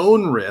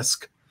known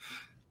risk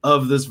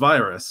of this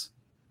virus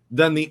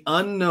than the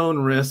unknown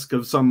risk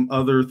of some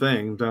other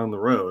thing down the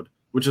road,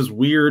 which is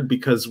weird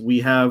because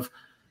we have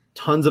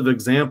tons of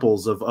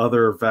examples of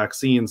other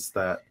vaccines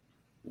that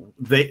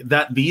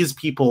these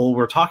people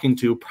we're talking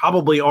to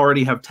probably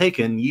already have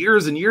taken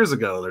years and years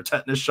ago. Their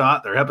tetanus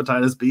shot, their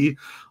hepatitis B,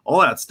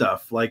 all that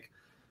stuff. Like,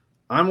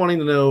 I'm wanting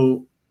to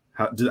know,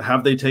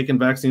 have they taken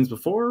vaccines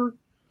before?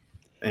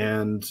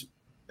 And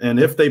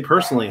if they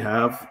personally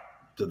have,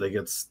 do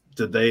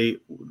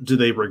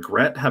they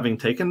regret having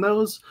taken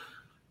those?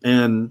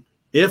 And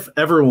if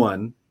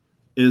everyone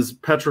is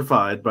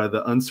petrified by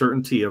the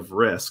uncertainty of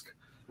risk,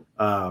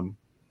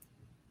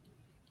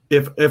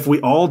 if we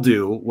all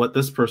do what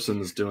this person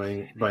is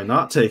doing by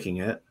not taking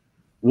it,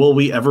 will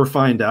we ever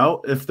find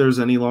out if there's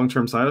any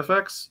long-term side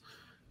effects?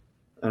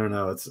 I don't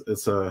know.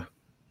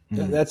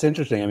 That's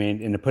interesting. I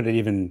mean, and to put it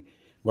even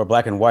more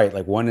black and white,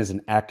 like one is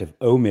an active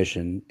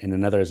omission and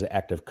another is an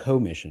active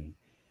commission.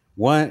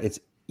 One, it's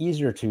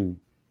easier to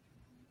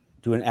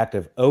do an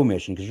active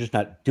omission because you're just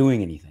not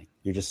doing anything.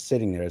 You're just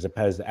sitting there, as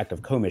opposed to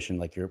active commission,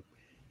 like you're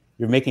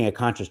making a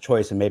conscious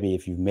choice, and maybe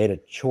if you've made a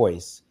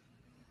choice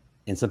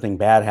and something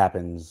bad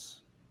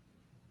happens,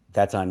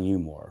 that's on you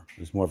more.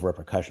 There's more of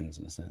repercussions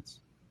in a sense.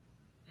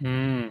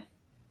 Yeah,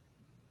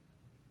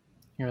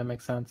 that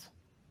makes sense.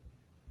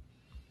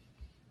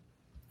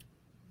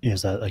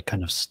 Is that like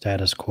kind of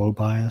status quo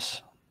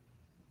bias,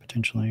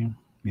 potentially?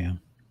 Yeah.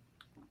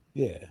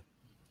 Yeah.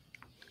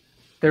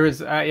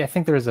 I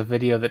think there is a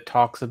video that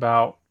talks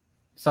about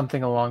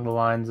something along the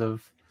lines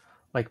of,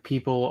 like,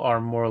 people are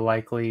more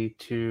likely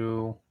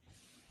to,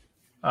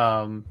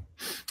 they're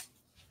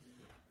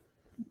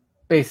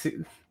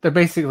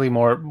basically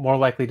more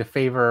likely to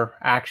favor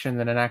action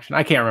than inaction.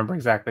 I can't remember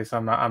exactly, so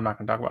I'm not going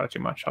to talk about it too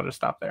much. I'll just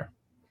stop there.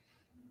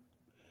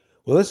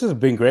 Well, this has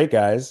been great,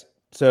 guys.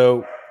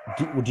 So,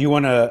 do you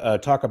want to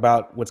talk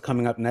about what's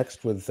coming up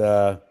next with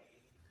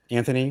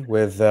Anthony?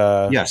 With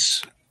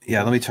yes,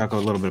 yeah. Let me talk a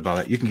little bit about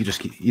it. You can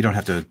you don't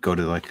have to go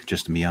to like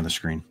just me on the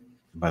screen.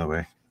 By the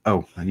way,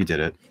 oh, you did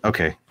it.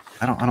 Okay,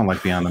 I don't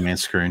like being on the main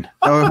screen.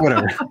 Oh,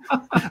 whatever.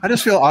 I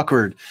just feel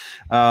awkward.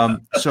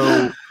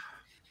 So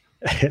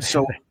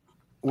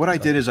what I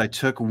did is I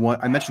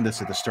mentioned this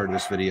at the start of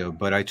this video,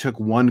 but I took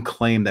one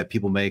claim that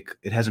people make.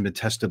 It hasn't been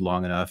tested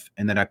long enough.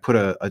 And then I put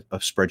a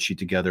spreadsheet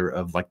together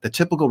of like the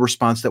typical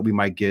response that we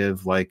might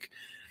give, like,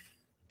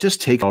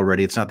 just take it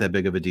already. It's not that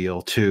big of a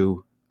deal,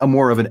 to a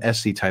more of an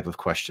SE type of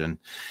question.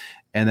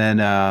 And then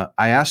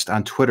I asked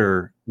on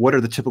Twitter, what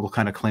are the typical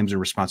kind of claims and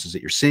responses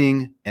that you're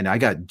seeing? And I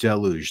got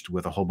deluged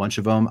with a whole bunch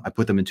of them. I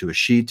put them into a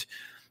sheet.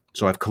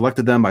 So I've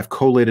collected them. I've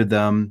collated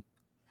them.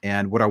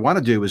 And what I want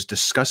to do is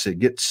discuss it,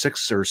 get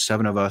 6 or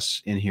 7 of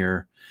us in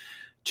here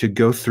to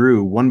go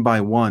through one by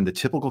one the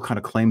typical kind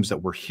of claims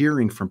that we're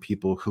hearing from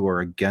people who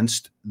are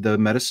against the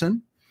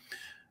medicine.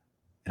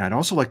 And I'd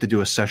also like to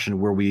do a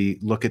session where we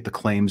look at the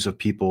claims of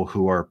people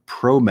who are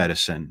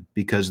pro-medicine,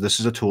 because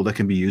this is a tool that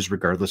can be used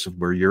regardless of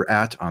where you're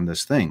at on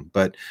this thing.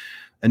 But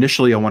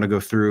initially, I want to go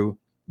through,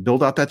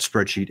 build out that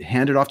spreadsheet,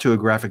 hand it off to a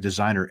graphic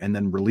designer, and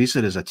then release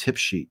it as a tip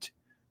sheet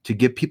to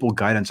give people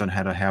guidance on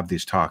how to have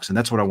these talks. And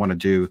that's what I want to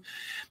do.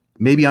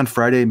 Maybe on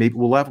Friday, maybe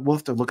we'll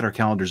have to look at our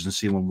calendars and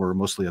see when we're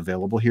mostly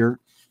available here.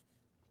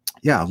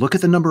 Yeah, look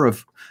at the number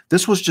of,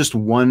 this was just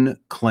one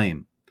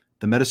claim.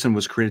 The medicine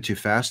was created too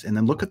fast. And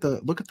then look at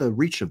the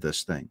reach of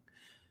this thing.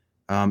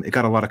 It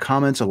got a lot of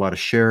comments, a lot of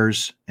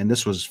shares, and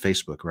this was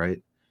Facebook,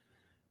 right?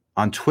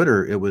 On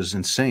Twitter, it was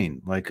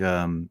insane. Like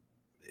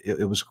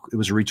it was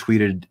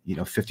retweeted,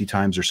 50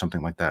 times or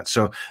something like that.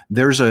 So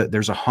there's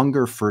a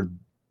hunger for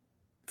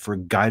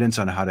guidance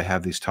on how to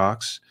have these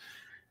talks.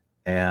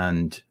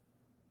 And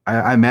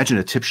I imagine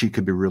a tip sheet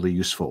could be really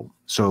useful.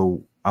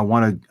 So I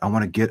want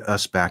to get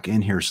us back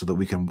in here so that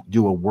we can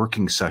do a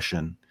working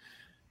session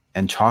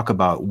and talk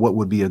about what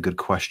would be a good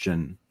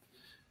question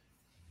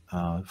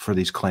for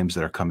these claims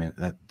that are coming,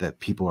 that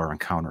people are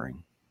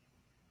encountering.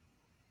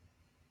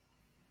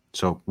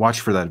 So watch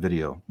for that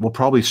video. We'll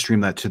probably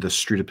stream that to the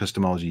Street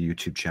Epistemology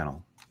YouTube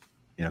channel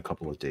in a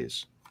couple of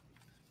days.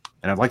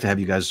 And I'd like to have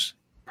you guys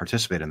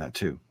participate in that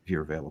too, if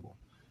you're available.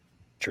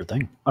 Sure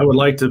thing. I would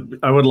like to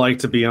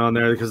be on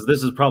there because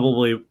this is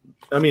probably,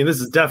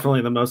 this is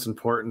definitely the most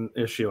important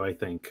issue, I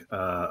think,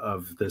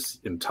 of this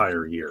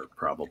entire year.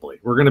 Probably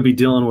we're going to be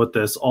dealing with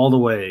this all the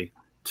way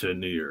to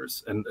New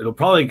Year's, and it'll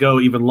probably go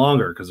even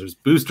longer because there's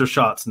booster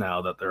shots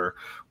now that they're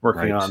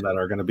working on that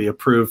are going to be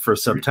approved for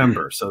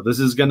September. So this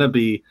is going to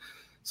be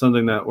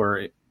something that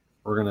we're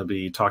going to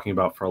be talking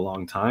about for a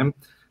long time.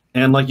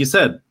 And like you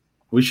said,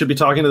 we should be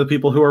talking to the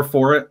people who are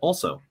for it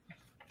also.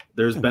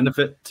 There's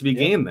benefit to be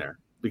gained there.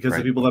 Because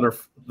the people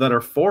that are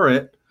for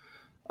it,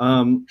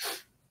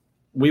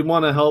 we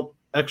want to help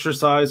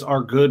exercise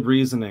our good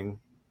reasoning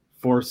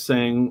for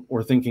saying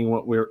or thinking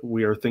what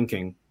we are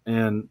thinking,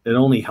 and it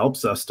only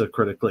helps us to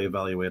critically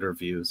evaluate our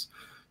views.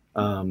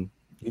 You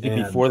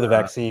think before the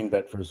vaccine,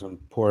 but for some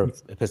poor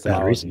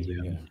epistemology.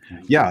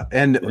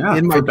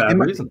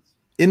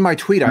 In my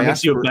tweet, I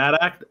asked you a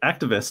bad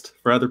activist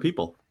for other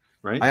people,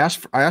 right? I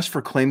asked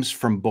for claims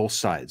from both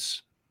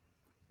sides,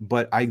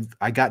 but I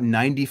got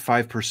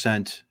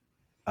 95%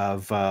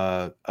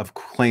 of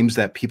claims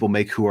that people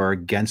make who are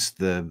against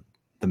the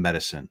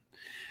medicine.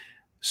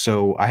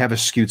 So I have a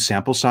skewed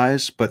sample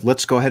size, but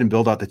let's go ahead and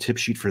build out the tip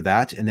sheet for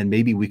that. And then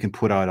maybe we can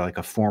put out like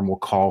a formal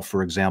call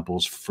for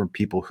examples from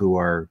people who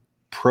are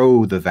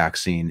pro the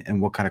vaccine and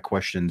what kind of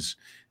questions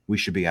we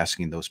should be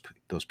asking those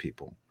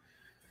people.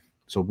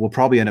 So we'll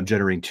probably end up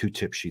generating 2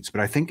 tip sheets,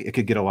 but I think it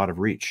could get a lot of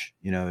reach.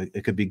 You know,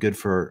 it could be good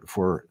for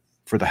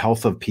the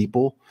health of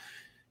people,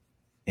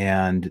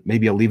 and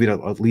maybe alleviate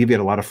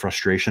a lot of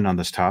frustration on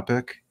this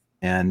topic.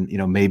 And, you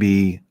know,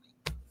 maybe,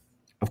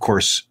 of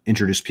course,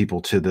 introduce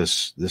people to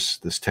this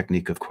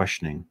technique of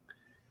questioning,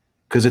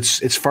 because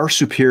it's far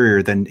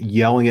superior than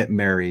yelling at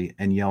Mary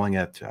and yelling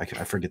at, I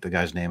forget the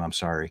guy's name, I'm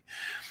sorry.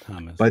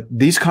 Thomas. But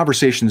these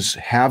conversations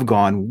have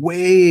gone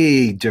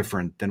way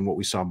different than what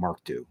we saw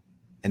Mark do.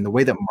 And the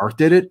way that Mark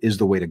did it is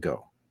the way to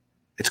go.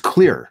 It's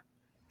clear.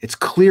 It's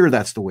clear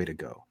that's the way to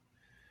go.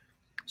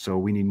 So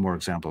we need more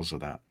examples of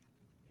that.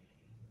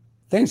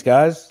 Thanks,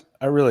 guys.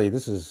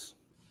 This is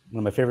one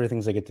of my favorite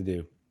things I get to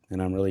do.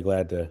 And I'm really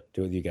glad to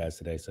do it with you guys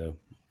today. So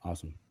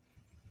awesome.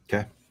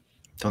 Okay.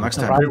 Till next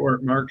time. Great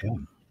work, Mark. Yeah.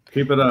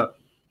 Keep it up.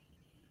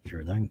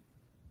 Sure thing.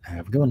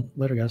 Have a good one.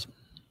 Later, guys.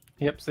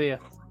 Yep. See ya.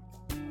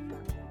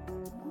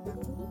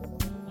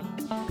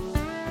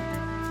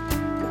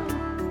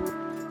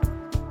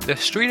 The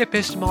Street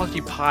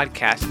Epistemology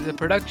Podcast is a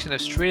production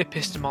of Street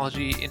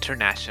Epistemology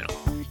International.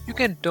 You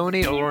can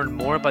donate or learn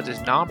more about this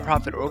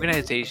nonprofit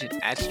organization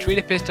at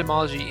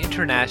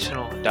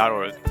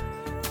streetepistemologyinternational.org.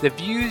 The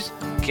views,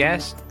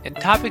 guests, and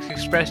topics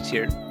expressed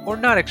here, or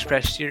not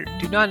expressed here,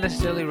 do not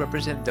necessarily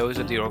represent those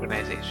of the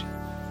organization.